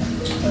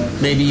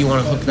 Maybe you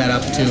want to hook that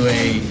up to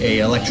a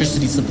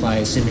electricity supply,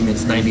 assuming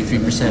it's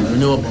 93%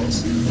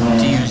 renewables,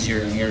 to use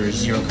your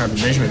zero carbon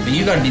measurement. But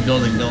you got to be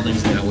building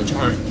buildings now which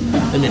aren't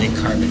emitting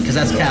carbon, because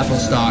that's capital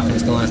stock and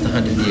it's going to last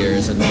 100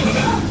 years, and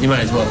you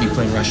might as well be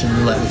playing Russian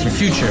roulette with your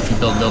future if you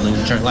build buildings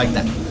which aren't like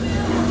that.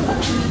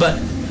 But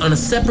on a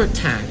separate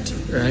tact,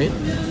 right?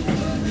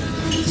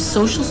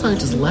 Social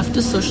scientists,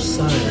 leftist social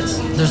science,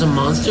 there's a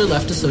monster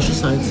leftist social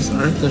scientists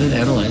aren't good at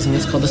analyzing.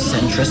 It's called the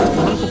centrist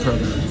political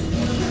program.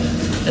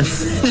 And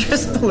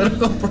centrist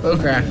political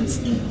programs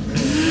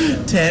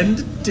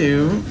tend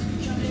to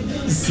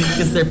seek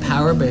as their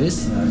power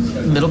base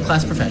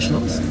middle-class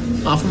professionals,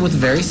 often with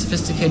very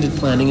sophisticated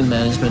planning and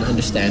management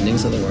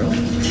understandings of the world.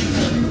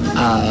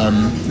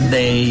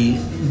 They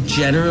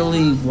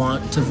generally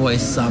want to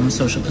voice some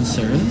social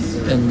concern,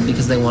 and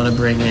because they want to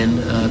bring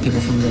in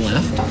people from the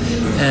left,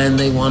 and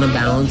they want to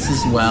balance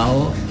as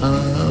well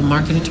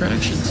market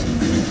interactions.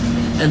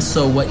 And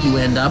so what you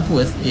end up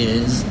with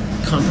is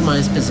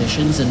compromise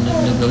positions and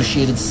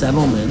negotiated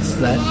settlements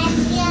that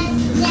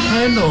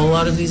handle a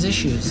lot of these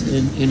issues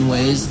in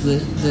ways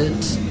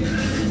that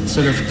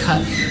sort of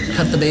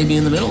cut the baby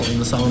in the middle in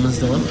the Solomon's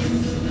Dilemma.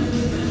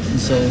 And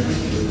so,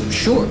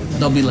 sure,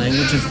 there'll be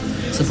language of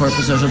support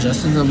for social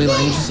justice, and there'll be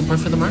language of support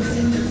for the market.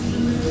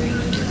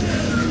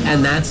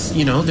 And that's,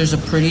 there's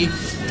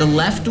the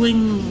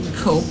left-wing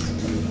cope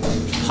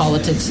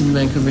politics in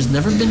Vancouver has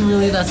never been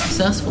really that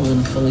successful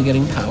in fully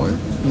getting power.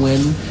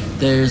 When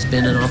there's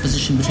been an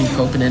opposition between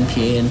COPE and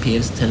NPA, NPA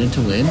has tended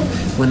to win.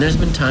 When there's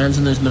been times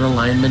when there's been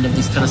alignment of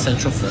these kind of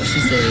central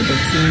forces, they're able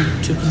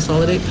to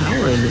consolidate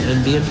power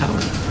and be in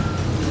power.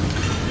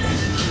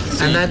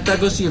 And that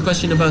goes to your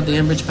question about the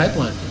Enbridge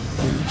pipeline.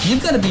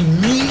 You've got to be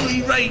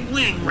really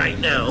right-wing right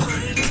now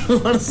to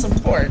want to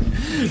support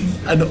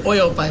an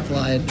oil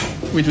pipeline,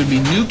 which would be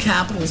new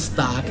capital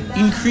stock,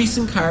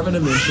 increasing carbon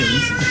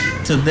emissions,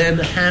 to then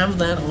have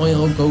that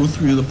oil go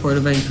through the Port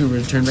of Vancouver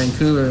and turn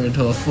Vancouver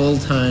into a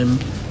full-time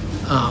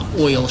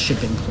oil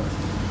shipping port.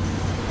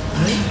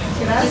 Right?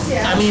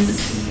 I mean,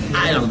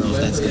 I don't know if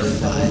that's going to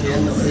fly.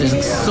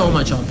 There's so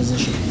much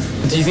opposition.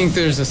 Do you think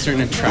there's a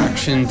certain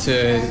attraction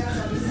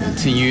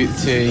to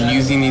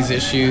using these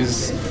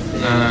issues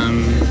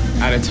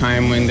at a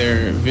time when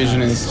their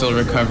vision is still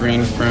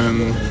recovering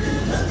from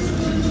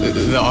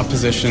the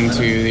opposition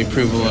to the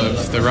approval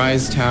of the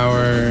Rise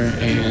Tower,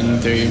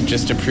 and they've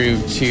just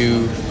approved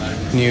 2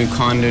 new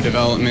condo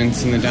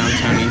developments in the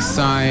downtown east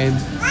side?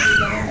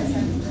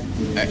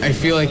 I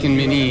feel like in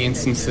many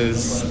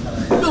instances...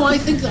 No, I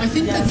think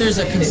that there's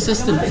a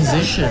consistent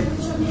position.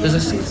 There's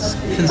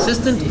a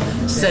consistent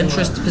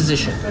centrist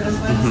position,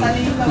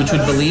 which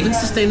would believe in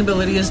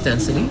sustainability as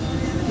density,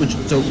 which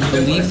so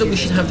believe that we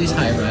should have these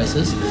high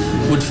rises,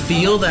 would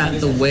feel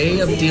that the way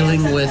of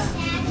dealing with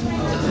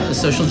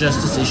social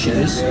justice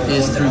issues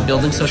is through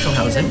building social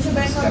housing,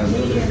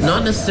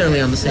 not necessarily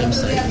on the same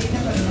site,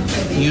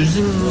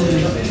 using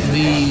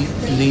the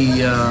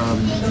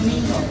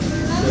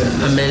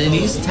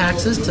amenities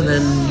taxes to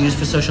then use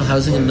for social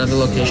housing in another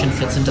location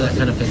fits into that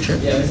kind of picture,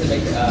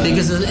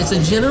 because it's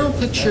a general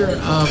picture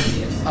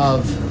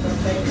of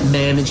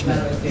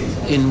management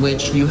in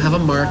which you have a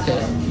market,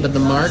 but the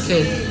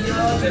market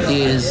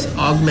is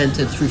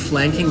augmented through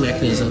flanking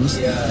mechanisms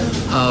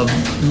of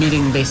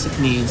meeting basic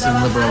needs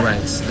and liberal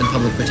rights and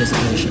public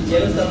participation.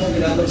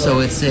 So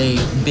it's a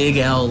big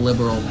L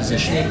liberal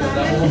position.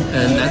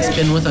 And that's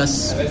been with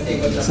us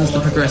since the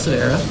progressive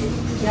era.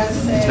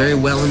 It's very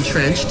well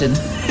entrenched in,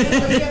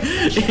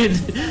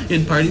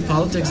 in party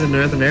politics in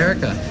North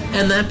America.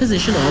 And that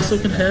position also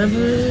can have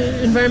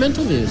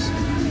environmental views.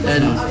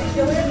 And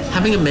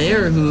having a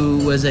mayor who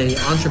was an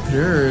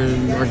entrepreneur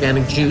in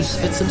organic juice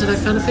fits into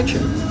that kind of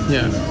picture.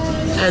 Yeah.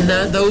 And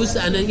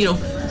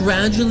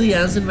gradually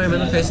as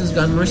environmental crisis has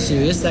gotten more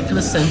serious, that kind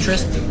of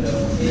centrist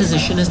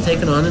position has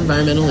taken on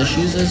environmental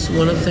issues as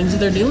one of the things that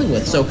they're dealing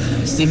with. So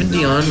Stephen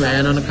Dion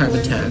ran on a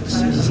carbon tax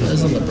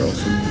as a liberal.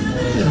 So,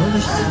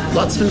 there's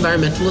lots of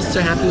environmentalists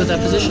are happy with that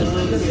position.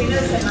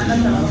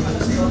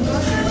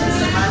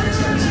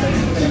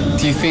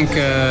 Do you think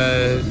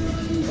a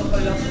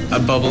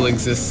bubble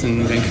exists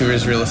in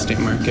Vancouver's real estate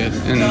market,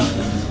 and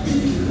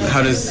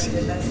how does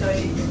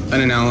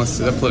an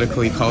analysis, a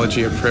political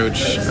ecology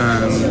approach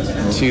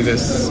to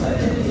this,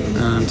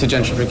 to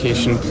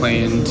gentrification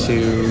play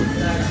into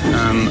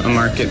a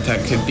market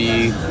that could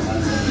be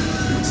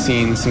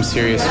seeing some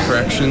serious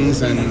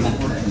corrections and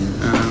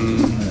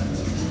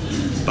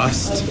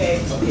bust?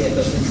 I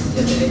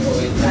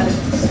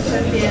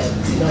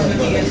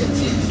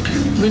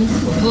mean,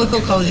 political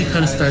ecology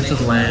kind of starts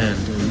with land.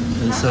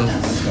 And so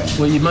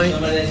what you might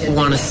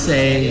want to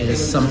say is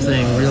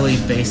something really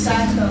basic,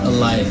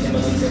 like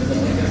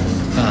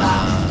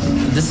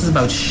this is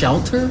about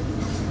shelter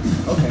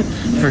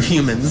for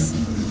humans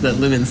that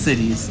live in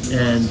cities,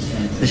 and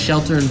the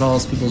shelter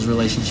involves people's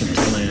relationship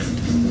to land.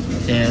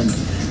 And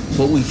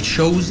what we've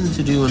chosen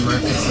to do in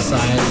market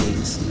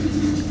societies,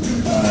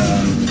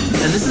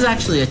 and this is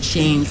actually a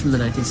change from the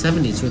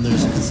 1970s when there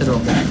was a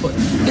considerable push.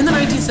 In the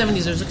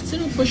 1970s, there was a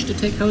considerable push to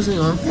take housing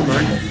off the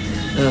market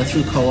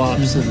through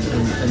co-ops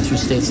and through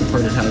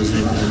state-supported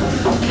housing and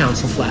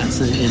council flats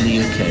in the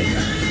UK.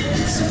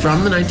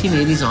 From the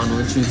 1980s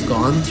onwards, we've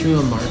gone through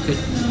a market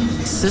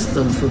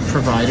system for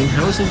providing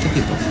housing to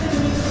people.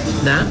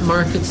 That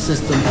market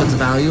system puts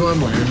value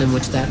on land, in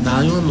which that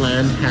value on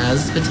land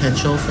has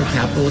potential for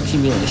capital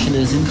accumulation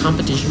and is in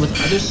competition with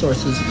other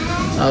sources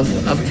of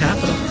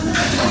capital.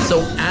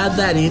 So add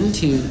that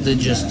into the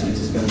just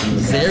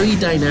very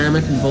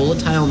dynamic and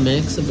volatile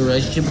mix of the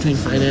relationship between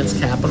finance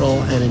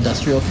capital and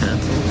industrial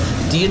capital,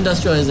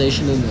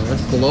 deindustrialization in the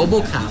north,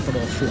 global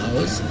capital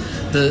flows,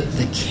 the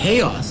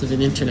chaos of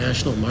an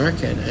international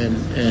market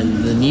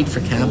and the need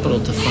for capital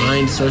to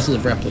find sources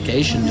of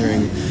replication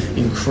during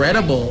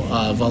incredible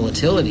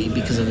volatility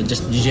because of a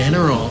just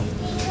general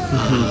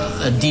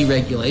a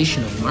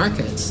deregulation of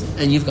markets,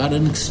 and you've got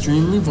an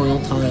extremely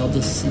volatile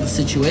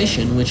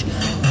situation which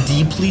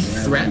deeply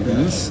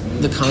threatens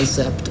the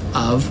concept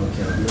of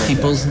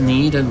people's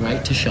need and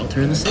right to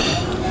shelter in the city.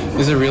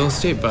 Is a real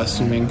estate bust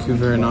in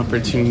Vancouver an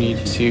opportunity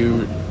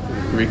to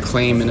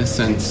reclaim, in a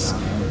sense,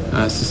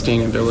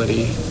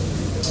 sustainability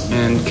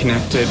and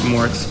connect it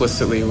more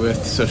explicitly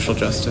with social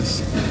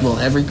justice? Well,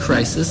 every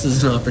crisis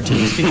is an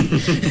opportunity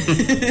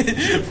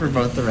for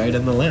both the right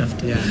and the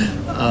left.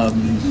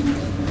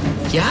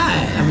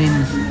 I mean,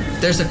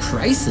 there's a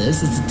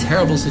crisis. It's a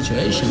terrible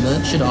situation.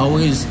 That should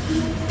always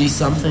be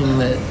something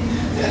that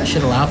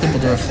should allow people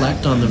to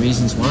reflect on the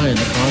reasons why and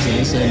the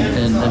causes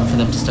and for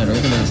them to start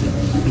organizing.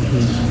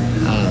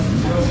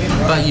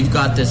 But you've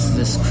got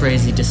this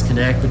crazy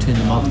disconnect between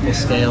the multiple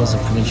scales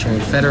of provincial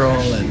and federal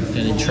and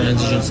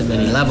intransigence at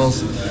many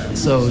levels.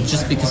 So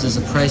just because there's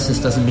a crisis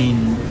doesn't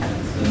mean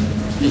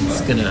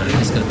it's gonna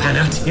pan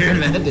out to your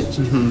advantage.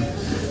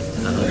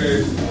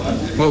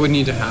 What would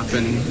need to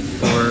happen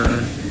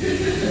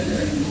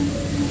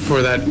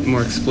for that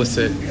more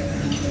explicit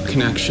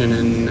connection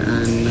and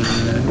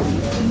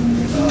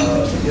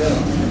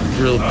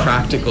real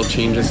practical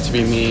changes to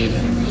be made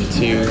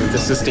to the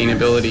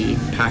sustainability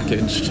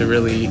package to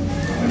really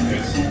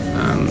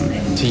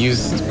to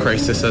use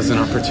crisis as an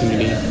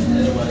opportunity?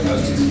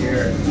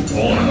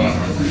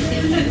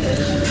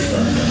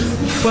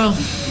 Well, a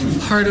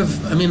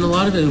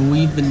lot of it,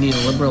 we've been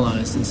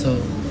neoliberalized, and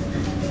so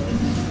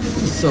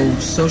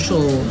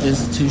social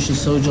institutions,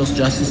 social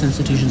justice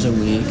institutions are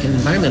weak, and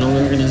environmental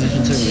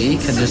organizations are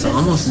weak, and there's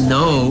almost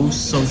no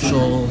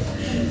social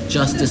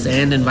justice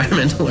and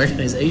environmental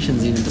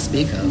organizations even to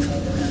speak of.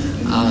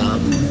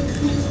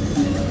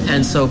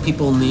 And so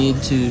people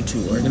need to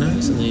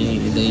organize, and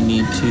they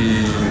need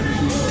to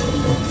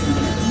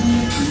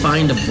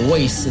find a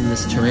voice in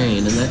this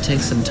terrain, and that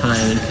takes some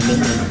time and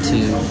commitment to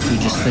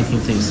just thinking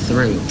things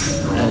through.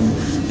 And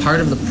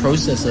part of the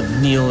process of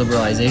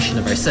neoliberalization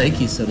of our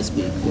psyche, so to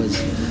speak, was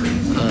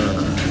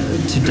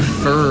to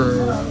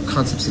defer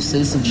concepts of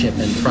citizenship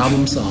and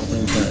problem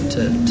solving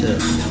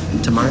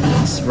to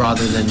markets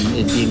rather than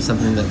it being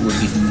something that would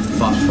be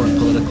fought for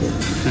politically.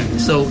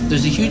 So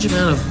there's a huge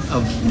amount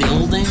of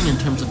building in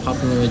terms of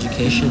popular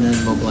education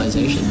and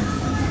mobilization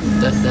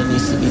that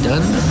needs to be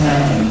done.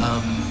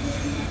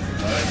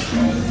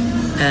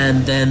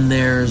 And then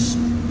there's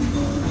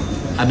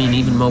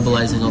even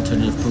mobilizing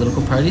alternative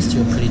political parties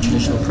through a pretty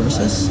traditional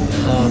process.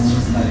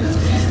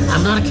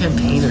 I'm not a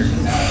campaigner,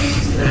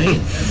 right?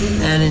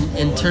 And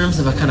in terms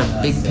of a kind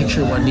of big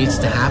picture, what needs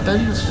to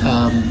happen,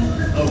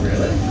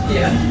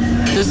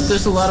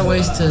 there's a lot of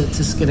ways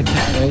to skin a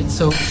cat, right?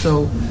 So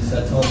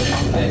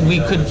we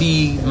could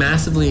be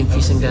massively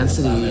increasing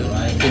density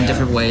in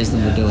different ways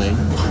than we're doing.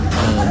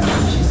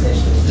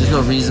 There's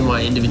no reason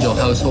why individual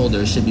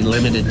householders should be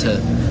limited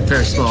to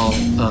very small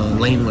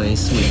laneway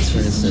suites, for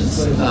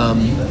instance.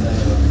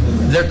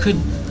 There could,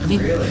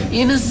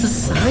 in a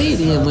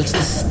society in which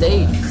the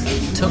state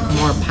took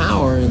more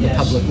power in the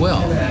public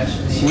will,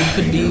 we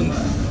could be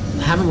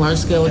having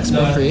large-scale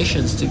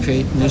expropriations to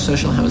create new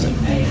social housing.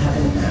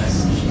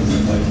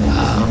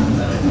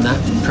 That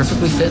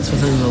perfectly fits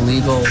within the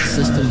legal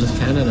systems of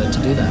Canada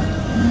to do that.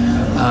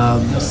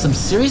 Some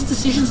serious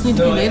decisions need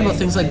to be made about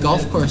things like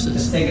golf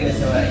courses,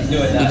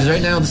 because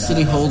right now the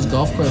city holds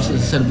golf courses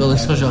instead of building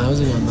social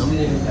housing on them.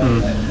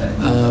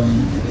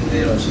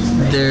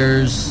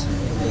 There's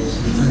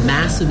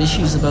massive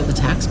issues about the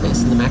tax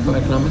base and the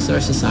macroeconomics of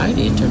our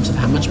society in terms of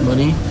how much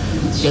money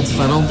gets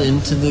funneled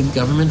into the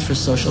government for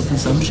social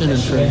consumption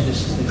and for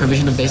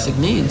provision of basic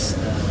needs.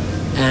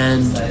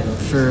 And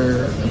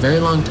for a very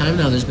long time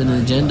now, there's been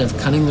an agenda of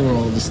cutting the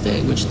role of the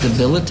state, which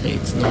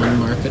debilitates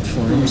non-market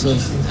forms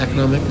of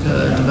economic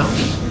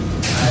development.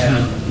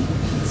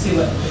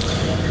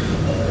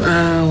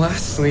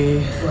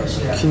 Lastly,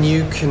 can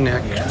you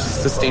connect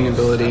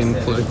sustainability and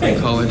political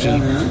ecology?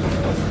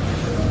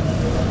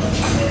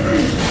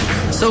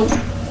 So,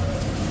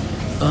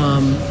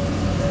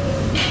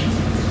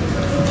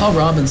 Paul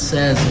Robbins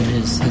says in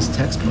his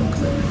textbook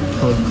that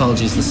political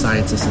ecology is the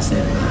science of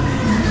sustainability.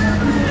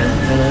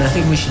 And I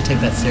think we should take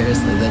that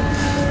seriously, that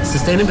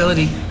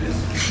sustainability,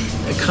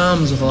 it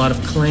comes with a lot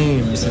of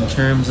claims in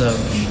terms of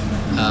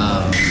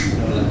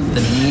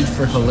the need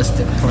for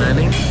holistic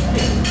planning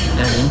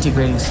and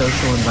integrating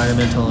social,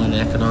 environmental, and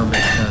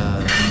economic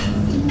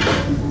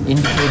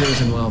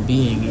indicators and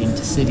well-being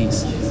into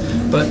cities.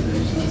 But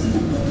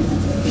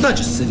not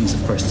just cities,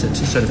 of course, to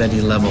sort of any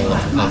level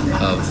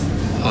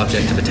of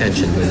object of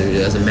attention, whether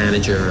as a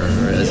manager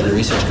or as a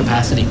research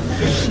capacity.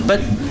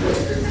 But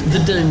the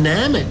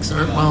dynamics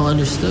aren't well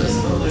understood.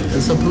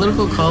 And so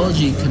political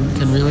ecology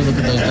can really look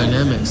at those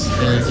dynamics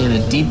in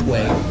a deep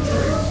way,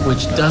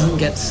 which doesn't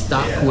get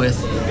stuck with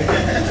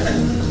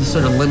the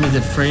sort of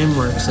limited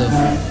frameworks of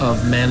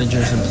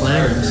managers and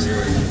planners,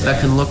 that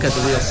can look at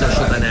the real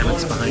social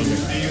dynamics behind it.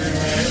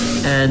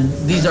 And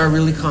these are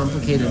really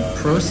complicated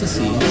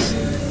processes.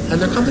 And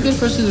they're complicated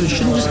processes which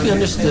shouldn't just be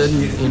understood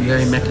in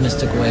very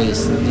mechanistic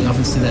ways. You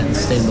often see that in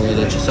sustainable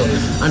literature. So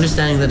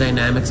understanding the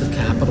dynamics of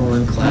capital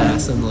and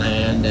class and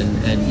land and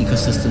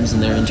ecosystems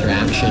and their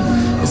interaction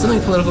is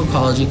something political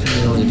ecology can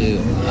really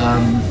do.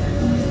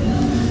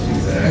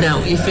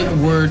 Now, if it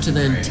were to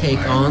then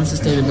take on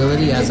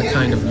sustainability as a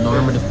kind of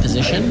normative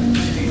position,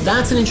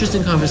 that's an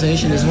interesting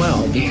conversation as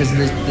well, because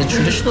the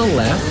traditional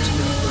left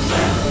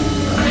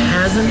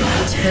hasn't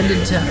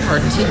tended to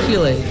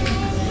articulate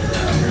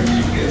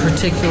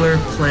particular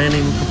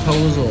planning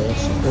proposals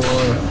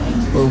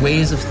or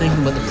ways of thinking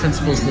about the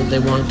principles that they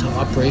want to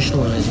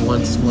operationalize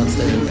once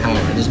they're in power.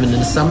 There's been an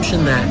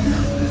assumption that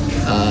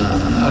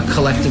a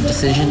collective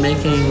decision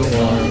making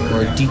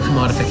or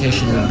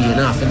decommodification would be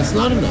enough, and it's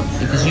not enough,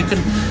 because you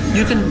can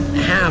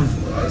have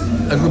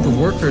a group of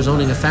workers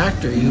owning a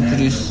factory who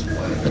produce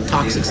a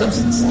toxic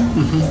substance.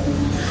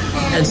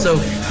 And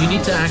so you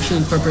need to actually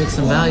incorporate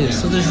some values.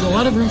 So there's a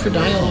lot of room for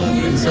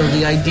dialogue. And so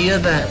the idea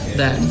that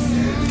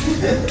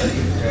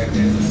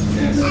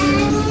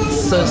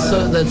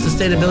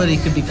sustainability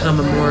could become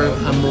a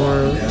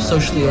more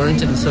socially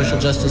oriented and social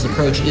justice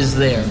approach is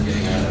there.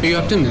 Are you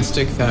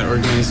optimistic that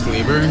organized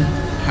labor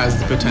has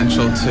the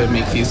potential to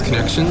make these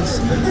connections?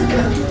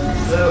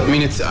 I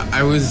mean,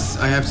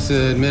 I have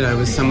to admit, I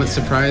was somewhat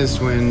surprised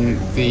when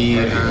the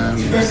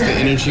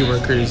energy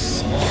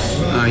workers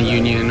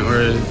union,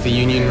 or the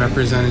union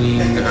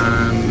representing,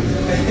 I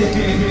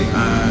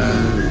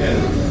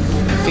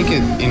think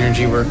an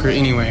energy worker,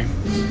 anyway,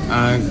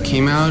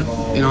 came out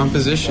in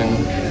opposition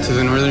to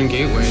the Northern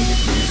Gateway.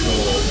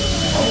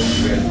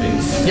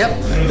 Yep.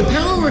 The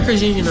Power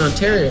Workers Union in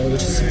Ontario,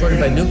 which is supported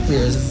by nuclear,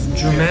 is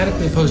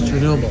dramatically opposed to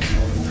renewable.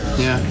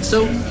 Yeah.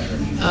 So,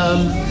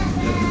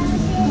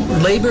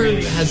 labor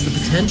has the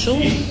potential.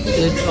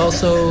 It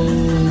also,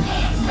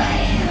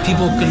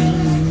 people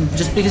can,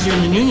 just because you're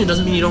in the union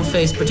doesn't mean you don't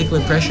face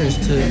particular pressures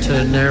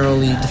to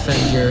narrowly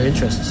defend your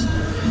interests.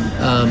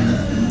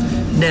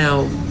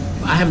 Now,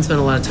 I haven't spent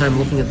a lot of time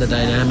looking at the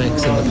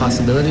dynamics and the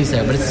possibilities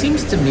there, but it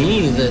seems to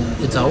me that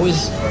it's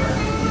always,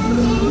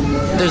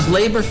 there's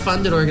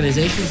labor-funded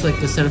organizations like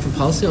the Center for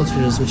Policy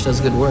Alternatives, which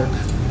does good work.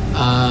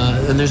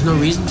 And there's no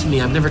reason to me.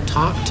 I've never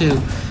talked to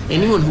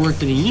anyone who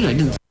worked in a union I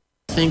didn't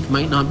think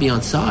might not be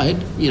on side,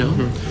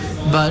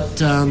 But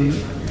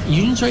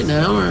unions right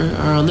now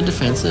are on the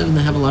defensive, and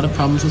they have a lot of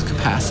problems with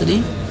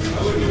capacity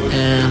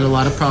and a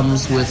lot of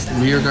problems with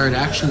rearguard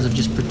actions of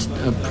just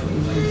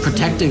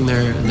protecting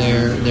their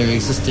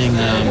existing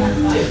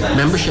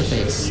membership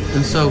base.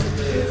 And so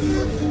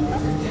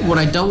what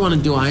I don't want to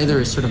do either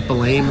is sort of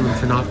blame them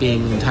for not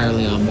being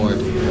entirely on board.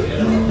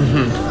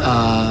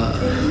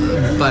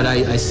 But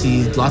I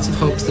see lots of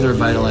hopes that a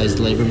revitalized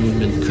labor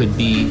movement could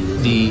be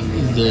the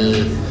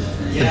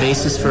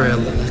basis for a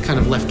kind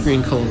of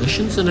left-green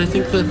coalitions, and I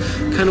think the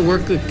kind of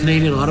work that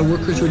Canadian auto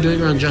workers were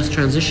doing around just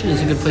transition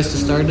is a good place to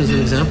start as an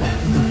example.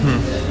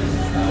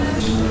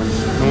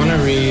 I want to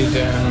read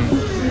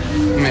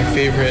my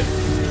favorite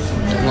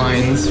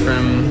lines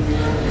from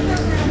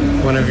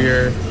one of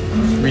your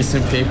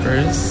recent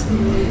papers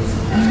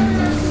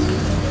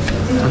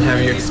and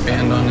have you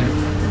expand on it.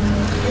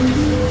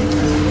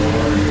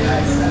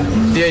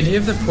 The idea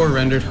of the poor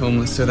rendered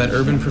homeless so that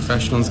urban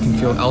professionals can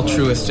feel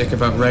altruistic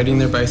about riding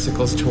their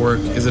bicycles to work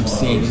is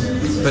obscene,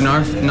 but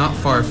not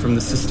far from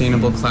the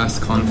sustainable class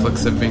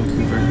conflicts of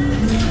Vancouver.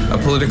 A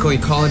political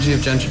ecology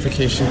of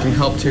gentrification can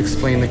help to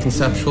explain the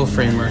conceptual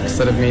frameworks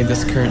that have made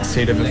this current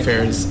state of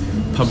affairs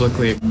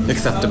publicly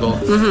acceptable.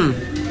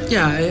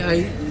 Yeah,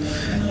 I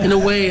in a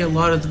way, a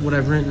lot of what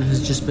I've written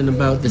has just been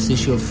about this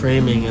issue of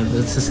framing and the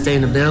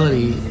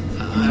sustainability,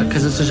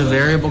 because it's such a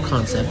variable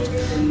concept,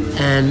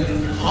 and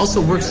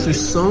also works through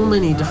so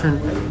many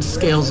different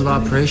scales of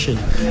operation.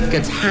 It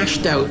gets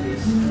hashed out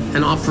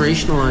and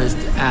operationalized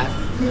at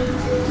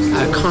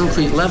a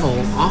concrete level,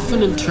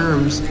 often in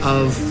terms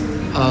of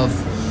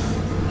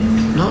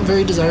not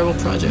very desirable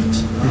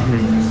projects.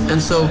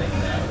 And so,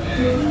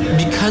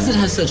 because it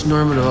has such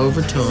normative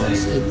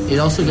overtones, it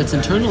also gets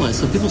internalized.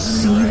 So people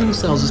see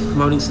themselves as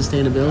promoting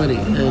sustainability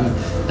and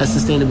as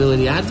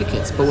sustainability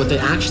advocates, but what they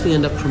actually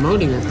end up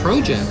promoting are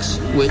projects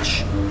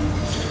which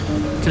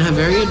can have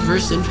very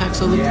adverse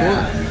impacts on the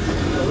poor.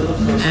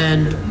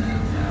 And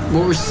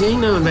what we're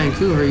seeing now in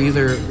Vancouver,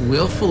 either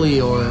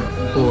willfully or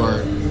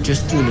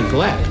just through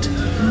neglect,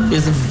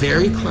 is a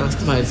very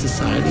class-divided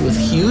society with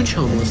huge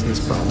homelessness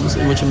problems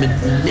in which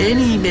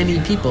many, many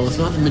people, if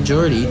not the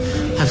majority,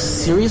 have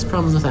serious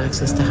problems with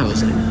access to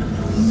housing.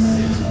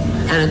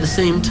 And at the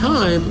same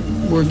time,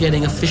 we're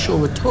getting official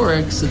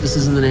rhetorics that this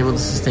is in the name of the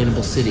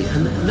sustainable city.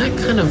 And that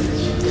kind of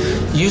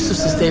use of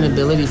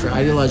sustainability for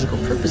ideological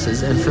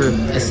purposes and for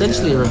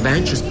essentially a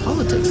revanchist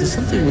politics is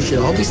something we should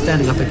all be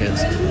standing up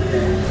against.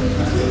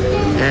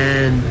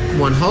 And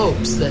one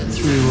hopes that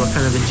through a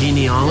kind of a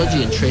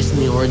genealogy and tracing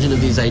the origin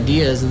of these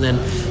ideas and then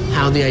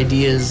how the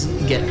ideas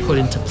get put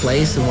into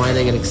place and why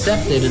they get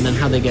accepted and then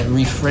how they get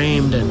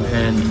reframed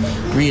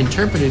and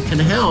reinterpreted can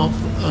help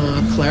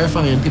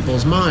clarify in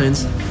people's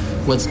minds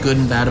what's good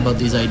and bad about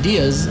these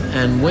ideas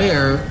and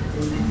where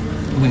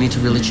we need to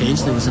really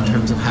change things in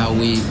terms of how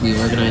we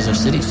organize our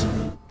cities.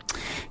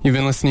 You've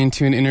been listening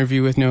to an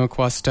interview with Noah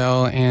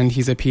Quastel, and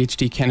he's a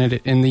PhD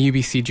candidate in the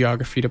UBC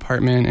Geography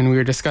Department, and we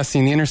were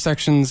discussing the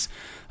intersections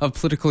of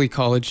political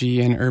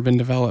ecology and urban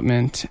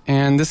development.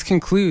 And this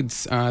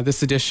concludes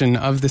this edition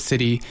of The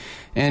City.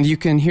 And you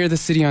can hear The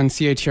City on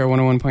CITR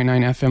 101.9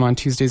 FM on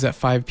Tuesdays at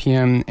 5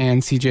 p.m.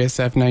 and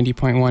CJSF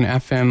 90.1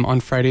 FM on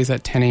Fridays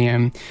at 10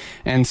 a.m.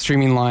 and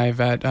streaming live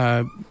at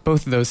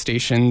both of those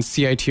stations,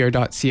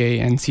 CITR.ca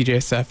and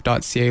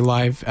CJSF.ca,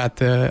 live at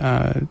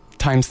the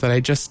times that I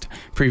just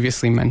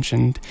previously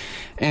mentioned.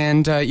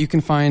 And you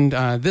can find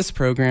this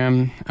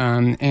program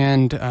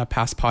and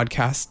past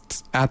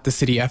podcasts at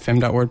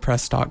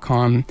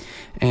thecityfm.wordpress.com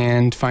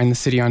and find The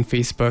City on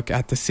Facebook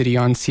at The City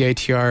on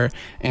CITR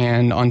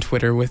and on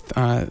Twitter with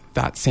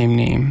that same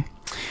name.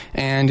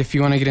 And if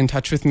you want to get in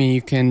touch with me,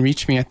 you can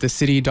reach me at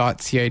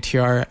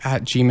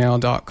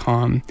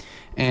thecity.citr@gmail.com.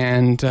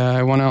 And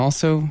I want to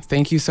also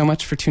thank you so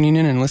much for tuning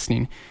in and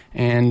listening.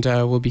 And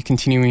we'll be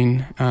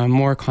continuing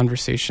more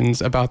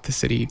conversations about the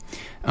city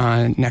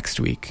next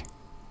week.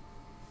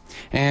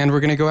 And we're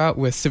going to go out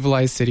with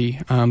Civilized City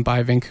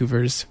by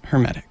Vancouver's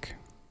Hermetic.